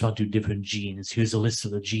correspond to different genes. Here's a list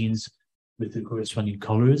of the genes with the corresponding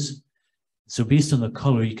colors. So based on the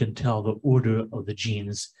color, you can tell the order of the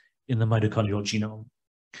genes in the mitochondrial genome.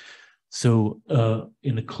 So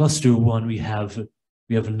in the cluster one, we have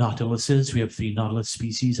nautiluses. We have 3 nautilus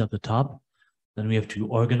species at the top. Then we have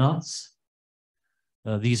 2 argonauts.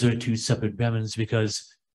 These are 2 separate Brahmins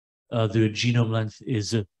because their genome length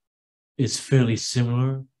is fairly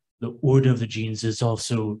similar. The order of the genes is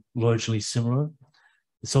also largely similar.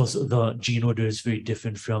 It's also, the gene order is very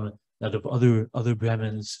different from that of other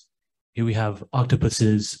Brahmins. Here we have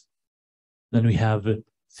octopuses. Then we have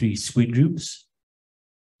 3 squid groups.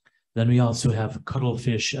 Then we also have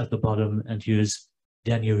cuttlefish at the bottom, and here's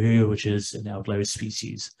Daniaria, which is an outlier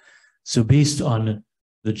species. So based on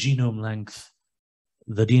the genome length,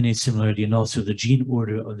 the DNA similarity, and also the gene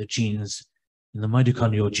order of the genes in the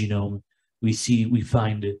mitochondrial genome, we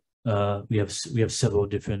find we have several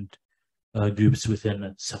different groups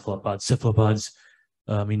within cephalopods. Cephalopods,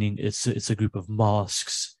 meaning it's a group of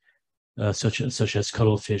mollusks, such as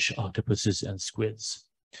cuttlefish, octopuses, and squids.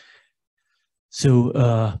 So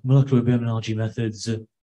molecular baraminology methods,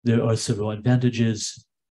 there are several advantages.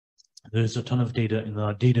 There's a ton of data in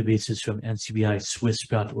the databases from NCBI,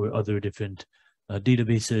 SwissProt, or other different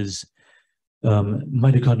databases.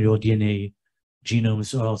 Mitochondrial DNA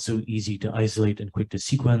genomes are also easy to isolate and quick to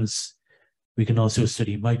sequence. We can also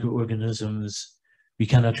study microorganisms. We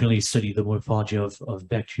cannot really study the morphology of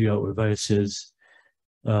bacteria or viruses.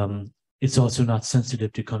 It's also not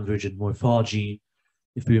sensitive to convergent morphology.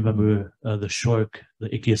 If we remember the shark, the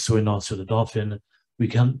ichthyosaur, and also the dolphin, we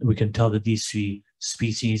can tell that these 3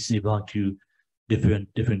 species, they belong to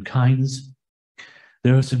different kinds.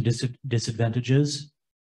 There are some disadvantages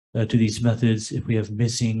to these methods. If we have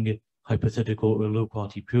missing hypothetical or low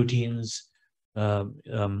quality proteins,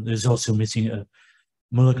 there's also missing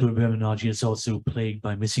molecular baraminology is also plagued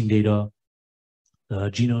by missing data.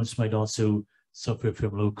 Genomes might also suffer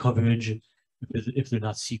from low coverage if they're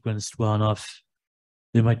not sequenced well enough.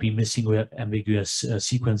 There might be missing or ambiguous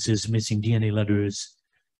sequences, missing DNA letters.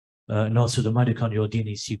 And also the mitochondrial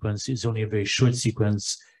DNA sequence is only a very short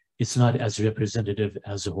sequence. It's not as representative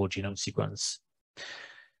as the whole genome sequence.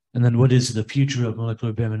 And then what is the future of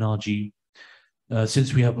molecular baraminology?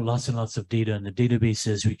 Since we have lots and lots of data in the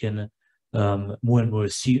databases, we can, more and more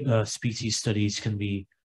species studies can be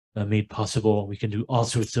made possible. We can do all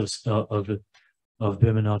sorts of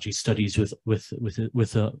baraminology studies with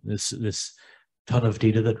this ton of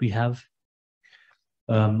data that we have.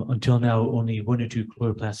 Until now, only 1 or 2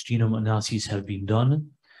 chloroplast genome analyses have been done.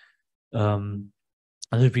 And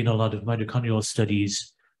there have been a lot of mitochondrial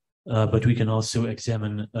studies, but we can also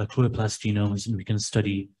examine chloroplast genomes, and we can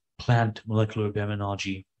study plant molecular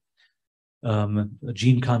baraminology. The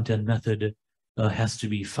gene content method has to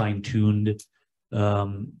be fine-tuned.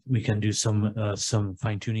 We can do some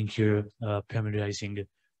fine-tuning here, parameterizing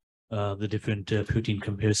the different protein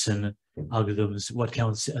comparison algorithms, what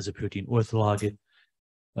counts as a protein ortholog.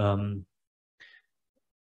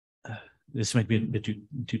 This might be a bit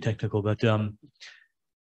too technical, but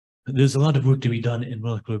there's a lot of work to be done in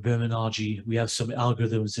molecular baraminology. We have some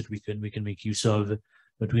algorithms that we can make use of,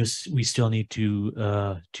 but we still need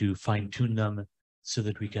to fine-tune them so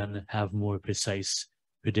that we can have more precise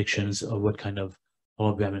predictions of what kind of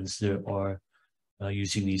holobramins there are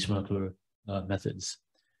using these molecular methods.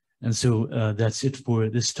 And so that's it for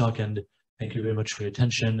this talk, and thank you very much for your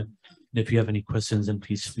attention. And if you have any questions, then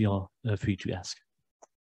please feel free to ask.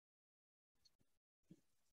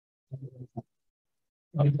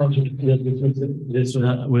 This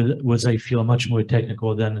was, I feel, much more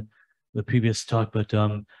technical than the previous talk, but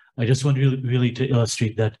I just want really to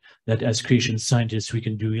illustrate that as creation scientists, we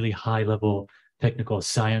can do really high-level technical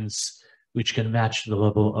science, which can match the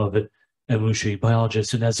level of evolutionary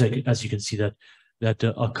biologists. And as you can see, that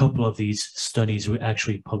a couple of these studies were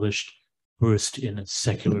actually published first in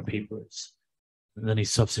secular papers, and then a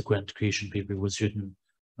subsequent creation paper was written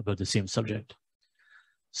about the same subject.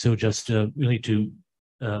 So just really to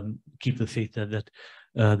keep the faith that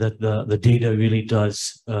the data really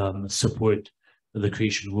does support the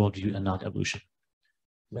creation worldview and not evolution.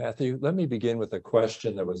 Matthew, let me begin with a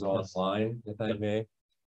question that was online, if I may.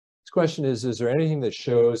 This question is there anything that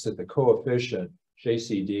shows that the coefficient,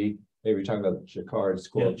 JCD, maybe we're talking about Jacquard's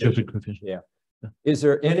coefficient. Yeah. Is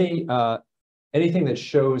there any anything that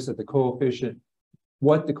shows that the coefficient,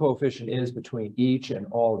 what the coefficient is between each and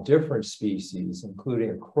all different species,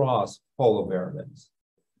 including across holobaramins?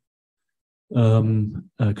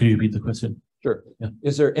 Could you repeat the question? Sure. Yeah.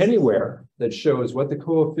 Is there anywhere that shows what the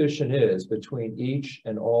coefficient is between each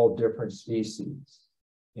and all different species,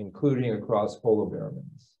 including across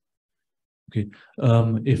holobaramins? Okay.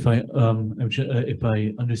 If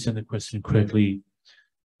I understand the question correctly,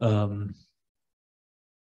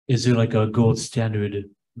 is there like a gold standard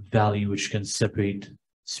value which can separate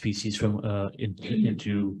species from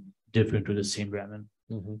into different or the same Brahmin,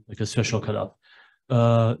 like a special cutoff?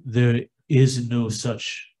 There is no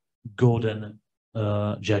such golden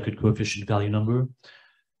Jacquard coefficient value number.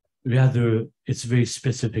 Rather, it's very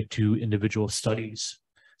specific to individual studies.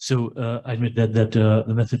 So I admit that the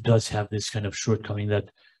method does have this kind of shortcoming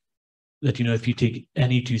that you know, if you take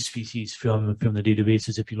any two species from the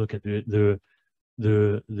databases, if you look at the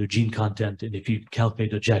gene content, and if you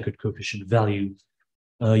calculate a Jacquard coefficient value,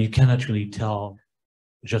 you cannot really tell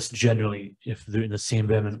just generally if they're in the same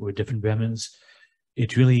Brahmin or different Brahmins.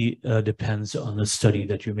 It really depends on the study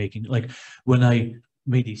that you're making. Like when I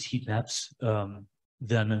made these heat maps,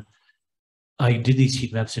 then I did these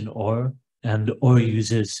heat maps in R, and R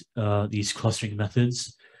uses these clustering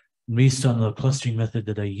methods. Based on the clustering method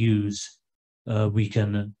that I use, we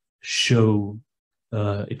can show,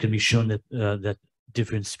 it can be shown that that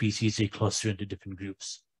different species, they cluster into different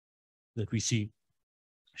groups, that we see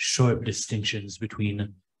sharp distinctions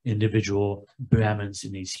between individual Brahmins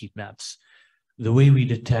in these heat maps. The way we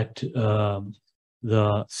detect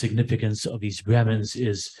the significance of these Brahmins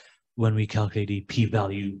is when we calculate a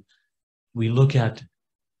p-value. We look at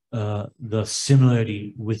the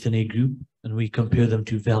similarity within a group, and we compare them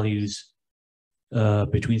to values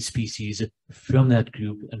between species from that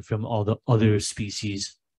group and from all the other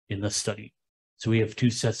species in the study. So we have two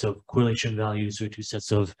sets of correlation values or two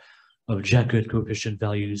sets of Jacquard coefficient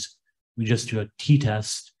values. We just do a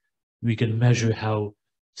t-test. We can measure how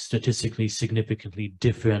statistically significantly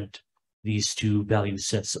different these two value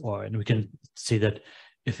sets are. And we can say that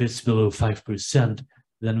if it's below 5%,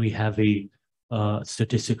 then we have a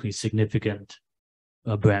statistically significant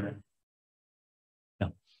Brahmin. Yeah.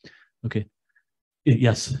 Okay.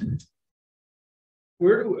 Yes.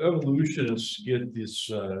 Where do evolutionists get this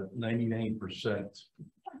 99%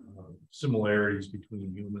 similarities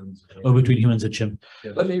between humans? Between humans and chimp.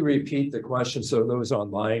 Yes. Let me repeat the question so those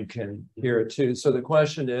online can hear it too. So the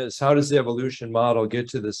question is, how does the evolution model get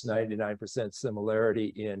to this 99%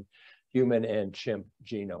 similarity in human and chimp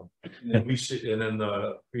genome? And then we see, and then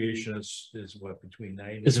the creationist is what, between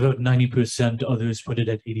 90? It's about 90%, others put it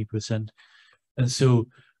at 80%. And so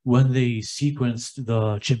when they sequenced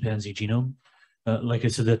the chimpanzee genome, like I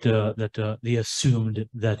said, that they assumed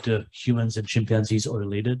that humans and chimpanzees are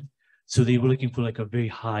related. So they were looking for like a very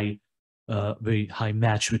high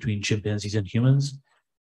match between chimpanzees and humans.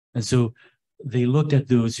 And so they looked at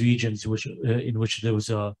those regions in which there was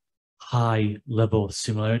a high level of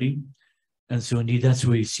similarity. And so indeed, that's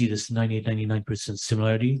where you see this 98, 99%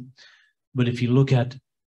 similarity. But if you look at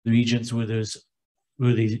the regions where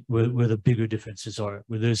where the bigger differences are,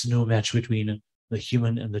 where there's no match between the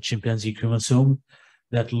human and the chimpanzee chromosome,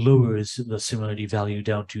 that lowers the similarity value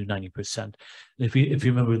down to 90%. If you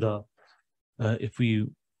remember if we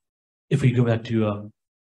go back to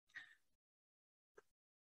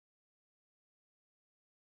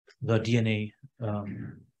the DNA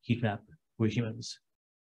heat map for humans,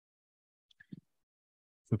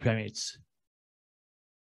 for primates,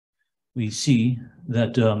 we see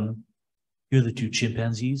that here are the two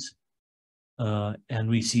chimpanzees, and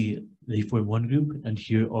we see they form one group, and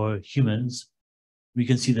here are humans. We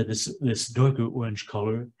can see that this darker orange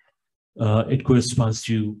color, it corresponds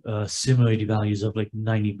to similarity values of like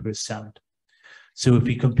 90%. So if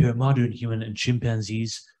we compare modern human and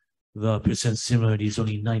chimpanzees, the percent similarity is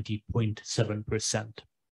only 90.7%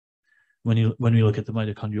 when we look at the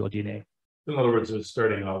mitochondrial DNA. In other words, it's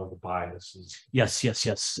starting out with a bias. Yes.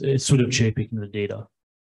 It's sort of cherry picking the data.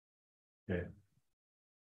 Okay.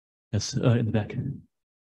 Yes, in the back.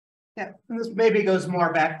 Yeah, and this maybe goes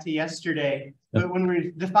more back to yesterday, but when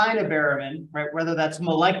we define a baramin, right, whether that's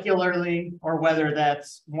molecularly or whether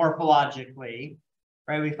that's morphologically,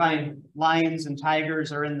 right, we find lions and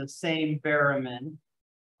tigers are in the same baramin.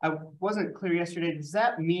 I wasn't clear yesterday. Does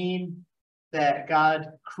that mean that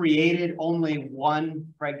God created only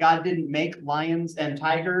one, right? God didn't make lions and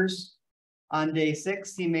tigers on day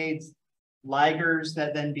 6. He made ligers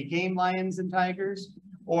that then became lions and tigers?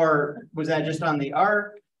 Or was that just on the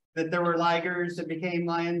ark that there were ligers that became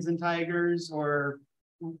lions and tigers? Or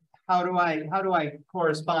how do I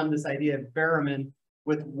correspond this idea of Baraminology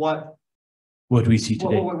with what we see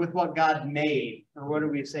today. with what God made, or what do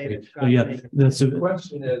we say that God Yeah, made? that's The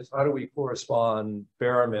question is, how do we correspond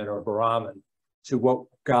Baraminology to what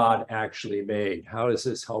God actually made? How is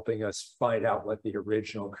this helping us find out what the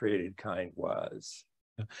original created kind was?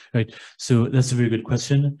 right. So that's a very good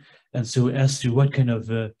question. And so as to what kind of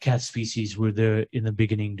cat species were there in the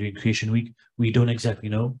beginning during creation week, we don't exactly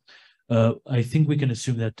know. I think we can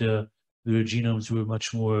assume that their genomes were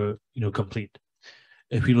much more, complete.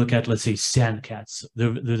 If we look at, let's say, sand cats,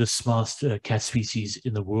 they're the smallest cat species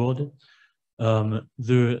in the world.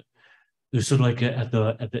 They're sort of like at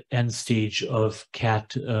the end stage of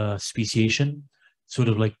cat speciation, sort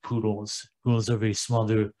of like poodles. Poodles are very small.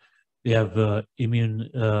 They have immune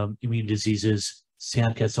diseases.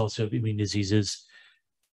 Sand cats also have immune diseases,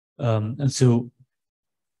 and so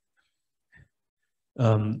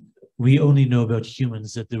we only know about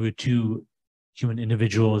humans that there were 2 human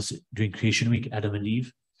individuals during creation week, Adam and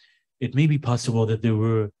Eve. It may be possible that there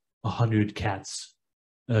were 100 cats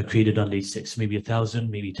created on day 6, maybe 1,000,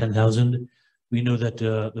 maybe 10,000. We know that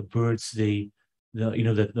the birds, that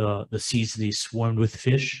the seas, they swarmed with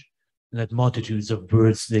fish, and that multitudes of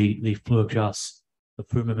birds, they flew across the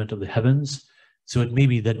firmament of the heavens. So it may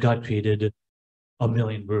be that God created 1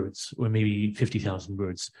 million birds, or maybe 50,000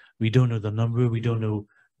 birds. We don't know the number. We don't know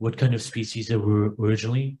what kind of species there were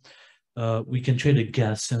originally. We can try to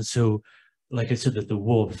guess. And so, like I said, that the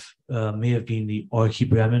wolf may have been the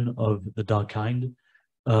archibrahmin of the dog kind.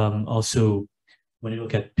 Also, when you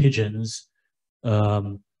look at pigeons,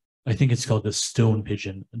 I think it's called the stone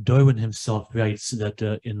pigeon. Darwin himself writes that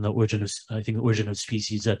in the origin of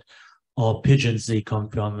species, that all pigeons, they come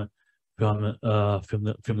from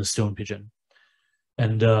the stone pigeon.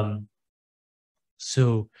 And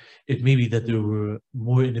so it may be that there were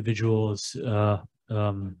more individuals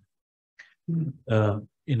in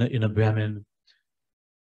a Brahmin,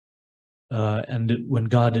 and when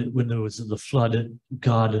there was the flood,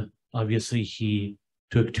 God obviously he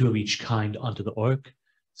took 2 of each kind onto the ark,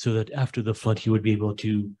 so that after the flood he would be able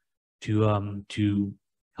to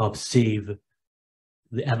help save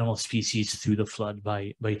the animal species through the flood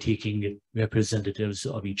by taking representatives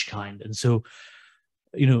of each kind. And so,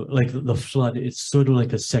 like the flood, it's sort of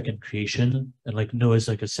like a second creation, and like Noah's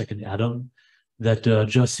like a second Adam, that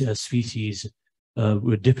just as species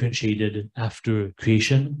were differentiated after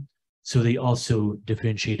creation, so they also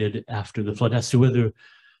differentiated after the flood. As to whether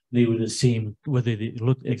they were the same, whether they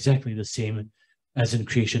looked exactly the same as in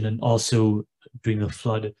creation and also during the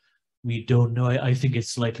flood, we don't know. I think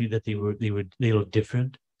it's likely that they look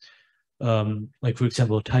different. Like for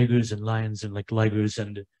example, tigers and lions and like ligers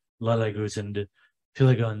and liligers and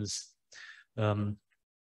peligons.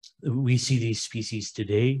 We see these species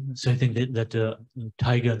today. So I think that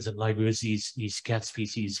tigers and ligers, these cat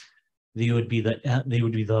species, they would be the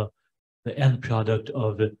end product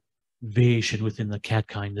of variation within the cat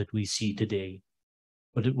kind that we see today.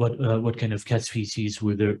 But what kind of cat species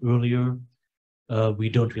were there earlier? We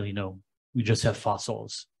don't really know. We just have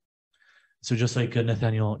fossils. So just like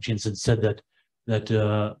Nathaniel Jensen said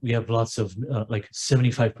that we have lots of like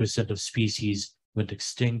 75% of species went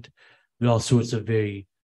extinct. There are all sorts of very,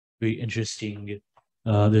 very interesting.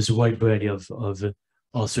 There's a wide variety of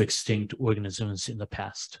also extinct organisms in the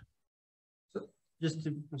past.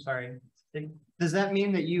 I'm sorry. Does that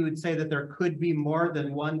mean that you would say that there could be more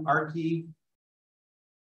than one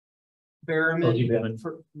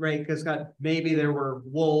Baraminology, right? Because maybe there were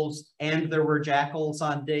wolves and there were jackals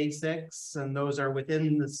on day 6, and those are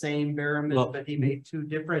within the same Baraminology, but he made 2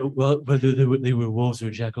 different. Well, whether they were wolves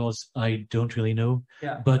or jackals, I don't really know.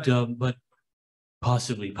 Yeah, but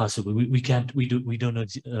possibly we don't know.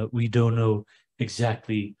 We don't know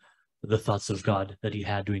exactly the thoughts of God that he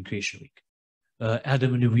had during creation week.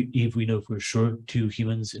 Adam and Eve, we know for sure, 2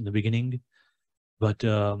 humans in the beginning, but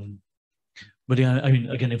yeah, I mean,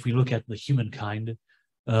 again, if we look at the humankind,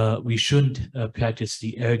 we shouldn't practice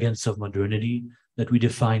the arrogance of modernity that we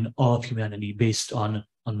define all of humanity based on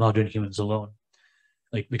modern humans alone.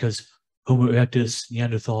 Like, because Homo erectus,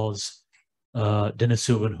 Neanderthals,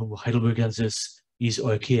 Denisovan and Homo heidelbergensis, these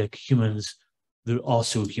archaic humans, they're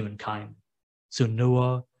also humankind. So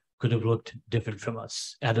Noah could have looked different from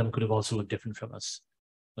us. Adam could have also looked different from us,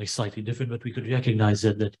 like slightly different, but we could recognize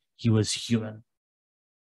that he was human.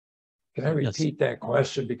 Can I Yes. repeat that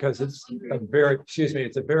question? Because it's a very, excuse me,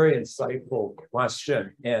 it's a very insightful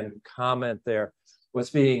question and comment there. What's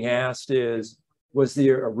being asked is, was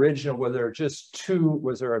the original, were there just two,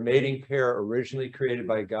 was there a mating pair originally created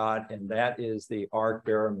by God, and that is the ark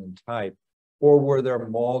Baramian type, or were there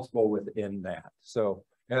multiple within that? So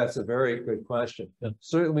that's a very good question. Yeah.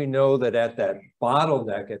 Certainly we know that at that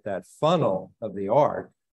bottleneck, at that funnel of the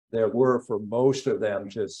ark, there were for most of them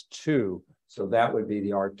just two. So that would be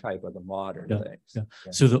the archetype of the modern things. Yeah.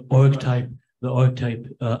 So the archetype,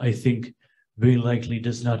 I think, very likely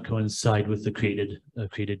does not coincide with the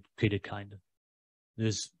created kind.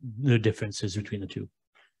 There's no differences between the two.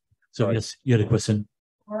 So Right. yes, you had a question.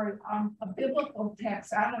 Or a biblical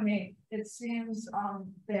taxonomy, it seems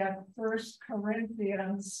that 1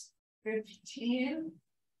 Corinthians 15,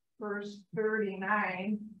 verse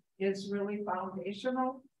 39 is really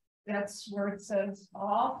foundational. That's where it says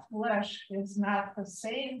all flesh is not the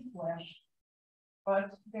same flesh,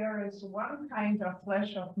 but there is one kind of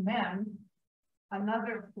flesh of men,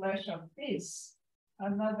 another flesh of beasts,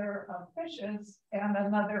 another of fishes, and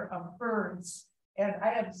another of birds. And I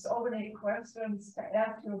have so many questions to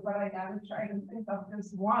ask you, but I gotta try to think of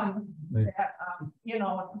this one that,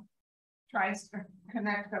 tries to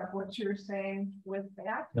connect up what you're saying with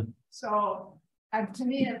that. Yep. So to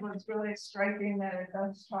me, it was really striking that it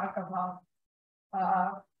does talk about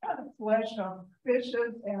flesh of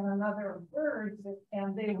fishes and another of birds,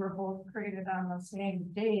 and they were both created on the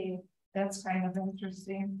same day. That's kind of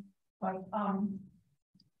interesting. But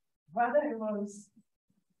what I was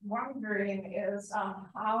wondering is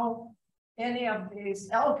how any of these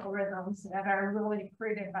algorithms that are really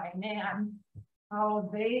created by man, how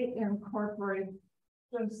they incorporate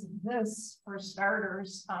just this, for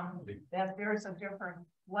starters, that there's a different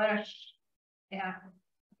flesh and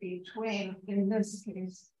between, in this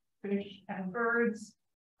case, fish and birds,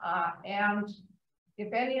 and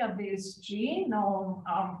if any of these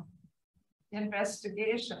genome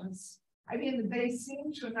investigations, I mean, they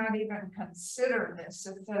seem to not even consider this.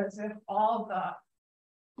 It's as if all the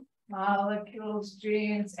molecules,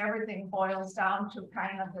 genes, everything boils down to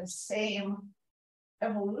kind of the same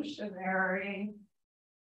evolutionary,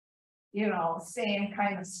 same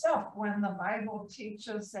kind of stuff, when the Bible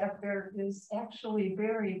teaches that there is actually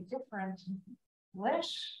very different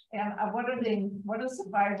flesh. And what does the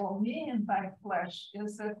Bible mean by flesh?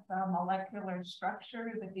 Is it the molecular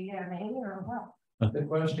structure, the DNA, or what? The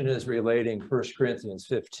question is relating 1 Corinthians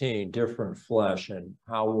 15, different flesh, and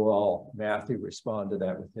how will Matthew respond to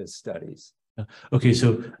that with his studies? Okay,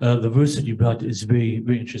 so the verse that you brought is very,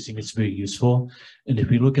 very interesting. It's very useful. And if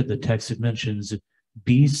we look at the text, it mentions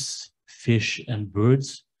beasts, fish, and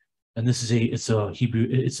birds. And this is it's a Hebrew,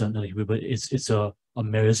 it's not Hebrew, but it's a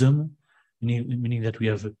merism, meaning that we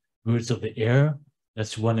have birds of the air.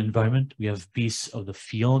 That's one environment. We have beasts of the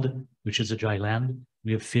field, which is a dry land.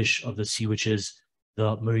 We have fish of the sea, which is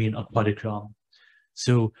the marine aquatic realm.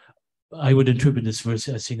 So I would interpret this verse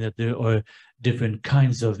as saying that there are different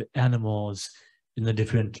kinds of animals in the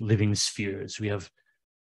different living spheres. We have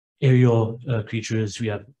aerial creatures. We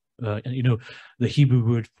have, the Hebrew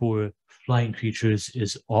word for flying creatures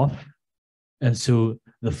is off. And so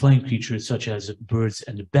the flying creatures, such as birds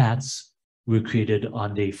and bats, were created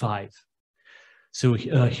on day 5. So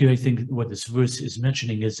here I think what this verse is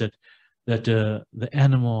mentioning is that the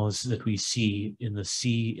animals that we see in the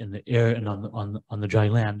sea, in the air, and on the dry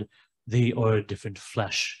land, they are different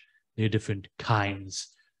flesh. They're different kinds.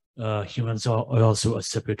 Humans are also a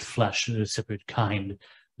separate flesh, a separate kind.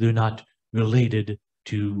 They're not related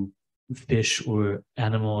to fish or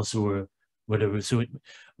animals or whatever. So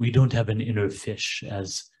we don't have an inner fish,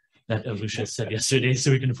 as that Alicia said yesterday,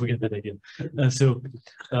 so we can forget that idea. So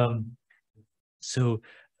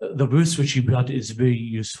the verse which you brought is very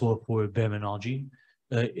useful for baraminology.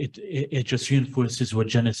 It just reinforces what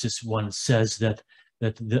Genesis 1 says, that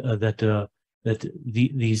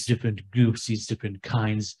these different groups, these different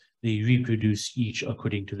kinds, they reproduce each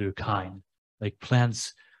according to their kind. Like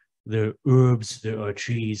plants, there are herbs, there are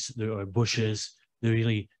trees, there are bushes. There are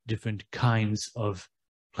really different kinds of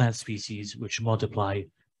plant species which multiply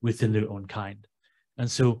within their own kind. And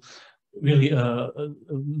so really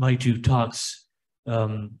my 2 talks,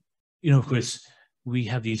 of course, we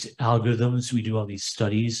have these algorithms, we do all these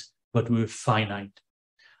studies, but we're finite.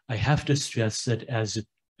 I have to stress that as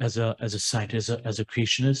a scientist, as a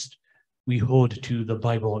creationist, we hold to the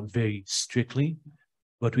Bible very strictly,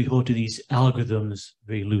 but we hold to these algorithms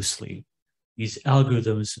very loosely. These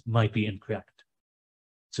algorithms might be incorrect.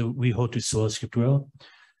 So we hold to sola scriptura,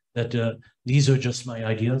 that these are just my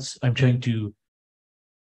ideas. I'm trying to,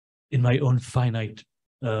 in my own finite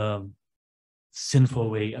sinful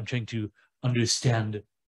way, I'm trying to understand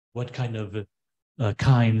what kind of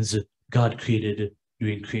kinds God created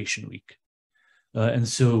during creation week. And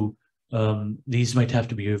so these might have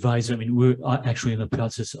to be revised. I mean, we're actually in the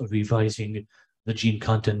process of revising the gene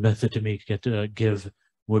content method to make it give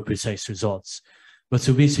more precise results. But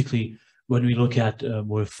so basically, when we look at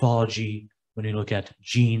morphology, when we look at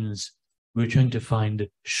genes, we're trying to find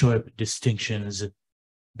sharp distinctions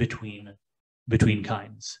between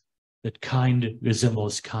kinds. That kind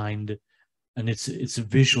resembles kind, and it's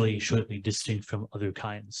visually sharply distinct from other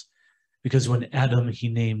kinds. Because when he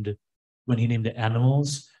named the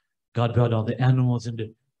animals, God brought all the animals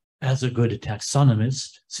into, as a good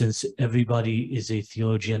taxonomist, since everybody is a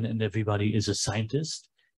theologian and everybody is a scientist,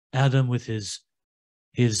 Adam, with his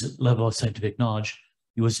level of scientific knowledge,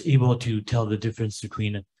 he was able to tell the difference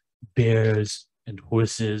between bears and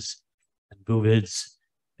horses and bovids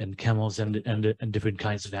and camels and different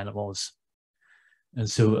kinds of animals. And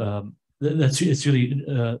so it's really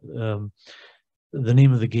the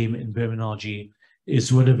name of the game in Baraminology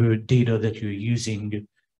is whatever data that you're using,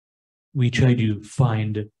 we try to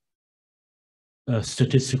find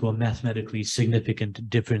statistical, mathematically significant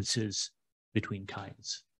differences between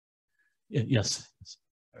kinds. Yes.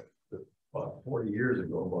 About 40 years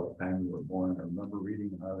ago, about the time you were born, I remember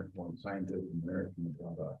reading an article in Scientific American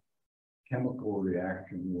about a chemical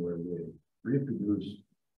reaction where they reproduce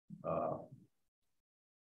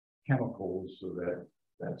chemicals, so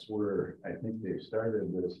that's where I think they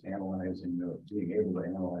started this analyzing, being able to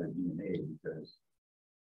analyze DNA, because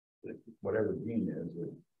whatever gene is,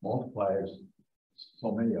 it multiplies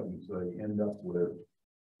so many of them, so they end up with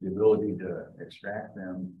the ability to extract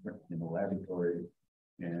them in the laboratory.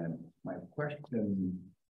 And my question,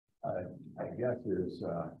 I guess, is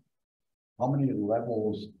how many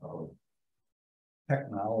levels of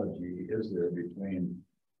technology is there between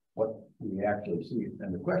what we actually see?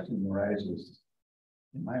 And the question arises,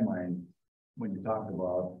 in my mind, when you talk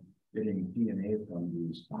about getting DNA from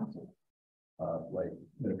these fossils, like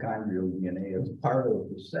mitochondrial DNA is part of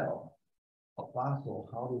the cell. A fossil,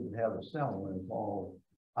 how does it have a cell when it's all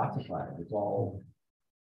ossified? It's all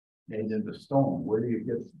made into stone. Where do you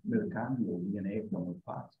get mitochondrial DNA from a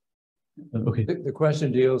fossil? Okay. The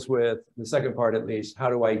question deals with the second part, at least. How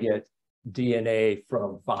do I get DNA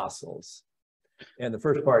from fossils? And the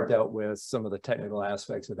first part dealt with some of the technical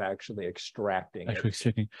aspects of actually extracting.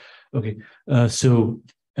 Okay. So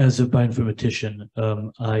as a bioinformatician,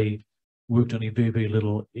 I worked only very, very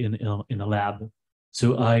little in a lab.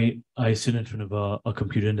 So I sit in front of a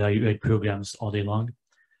computer and I write programs all day long.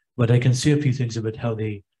 But I can say a few things about how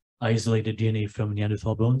they isolated DNA from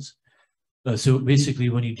Neanderthal bones. So basically,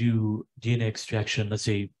 when you do DNA extraction, let's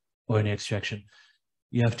say RNA extraction,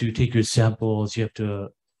 you have to take your samples, you have to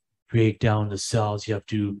break down the cells, you have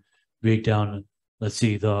to break down, let's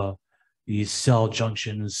say, these cell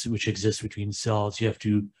junctions which exist between cells, you have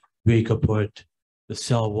to break apart the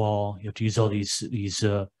cell wall, you have to use all these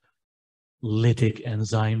lytic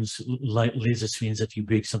enzymes, laser screens that you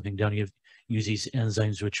break something down, you have to use these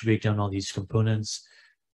enzymes which break down all these components.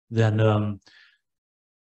 Then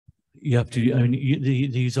you have to, I mean, they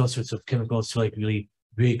use all sorts of chemicals to like really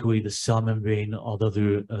break away the cell membrane, all the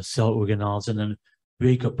other cell organelles, and then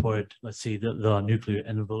break apart, let's say, the nuclear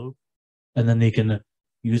envelope, and then they can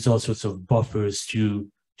use all sorts of buffers to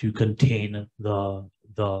contain the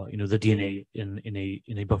DNA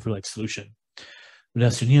in a buffer-like solution. But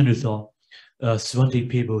as to Neanderthal,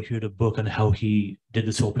 Svante Pääbo wrote a book on how he did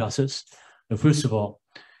this whole process. Now, first of all,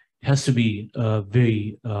 it has to be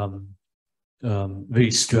very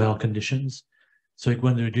sterile conditions. So like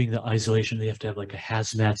when they're doing the isolation, they have to have like a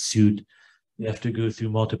hazmat suit. They have to go through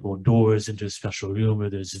multiple doors into a special room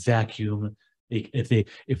where there's vacuum. If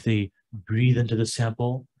they breathe into the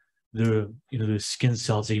sample, their skin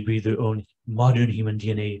cells, they breathe their own modern human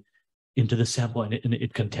DNA into the sample, and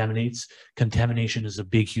it contaminates. Contamination is a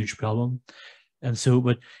big, huge problem. And so,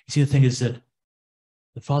 but you see, the thing is that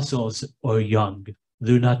the fossils are young.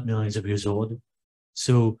 They're not millions of years old.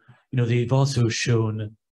 So, they've also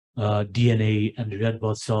shown DNA and red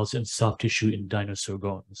blood cells and soft tissue in dinosaur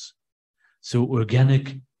bones. So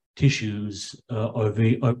organic tissues are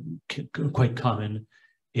quite common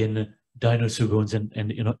in dinosaur bones and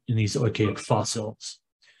in these archaic fossils.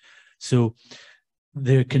 So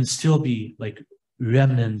there can still be like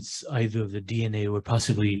remnants either of the DNA or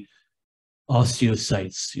possibly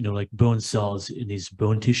osteocytes, like bone cells in these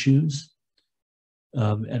bone tissues.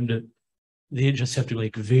 And they just have to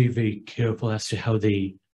like very, very careful as to how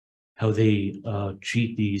they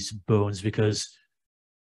treat these bones, because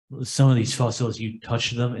some of these fossils, you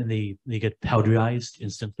touch them and they get powderized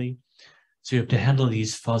instantly. So you have to handle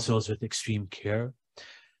these fossils with extreme care.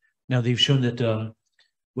 Now they've shown that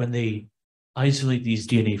when they isolate these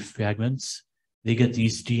DNA fragments, they get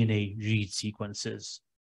these DNA read sequences.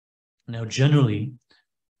 Now, generally,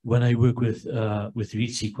 when I work with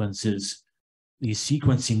read sequences, these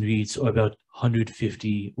sequencing reads are about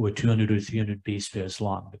 150 or 200 or 300 base pairs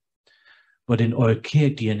long. But in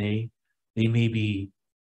archaic DNA, they may be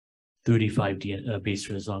 35 base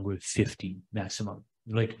pairs long or 50 maximum,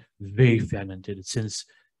 like very fragmented, since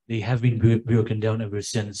they have been broken down ever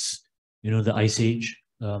since, the Ice Age.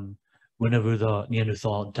 Whenever the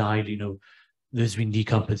Neanderthal died, there's been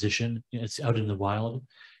decomposition. It's out in the wild.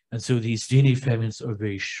 And so these DNA fragments are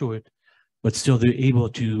very short, but still they're able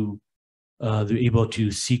to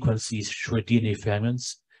sequence these short DNA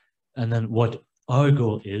fragments. And then what our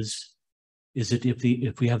goal is that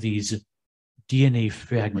if we have these DNA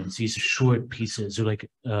fragments, these short pieces, or like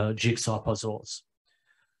jigsaw puzzles.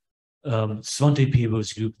 Svante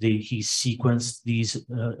Pääbo's group, he sequenced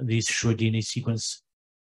these short DNA sequence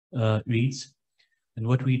reads, and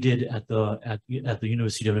what we did at the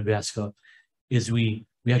University of Nebraska is we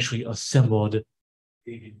actually assembled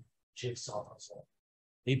a jigsaw puzzle.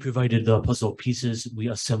 They provided the puzzle pieces, we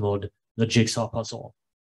assembled the jigsaw puzzle.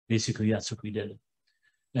 Basically, that's what we did.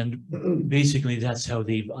 And basically, that's how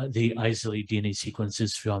they isolate DNA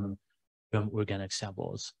sequences from organic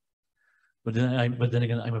samples. But then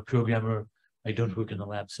again, I'm a programmer. I don't work in the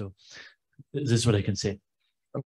lab, so this is what I can say.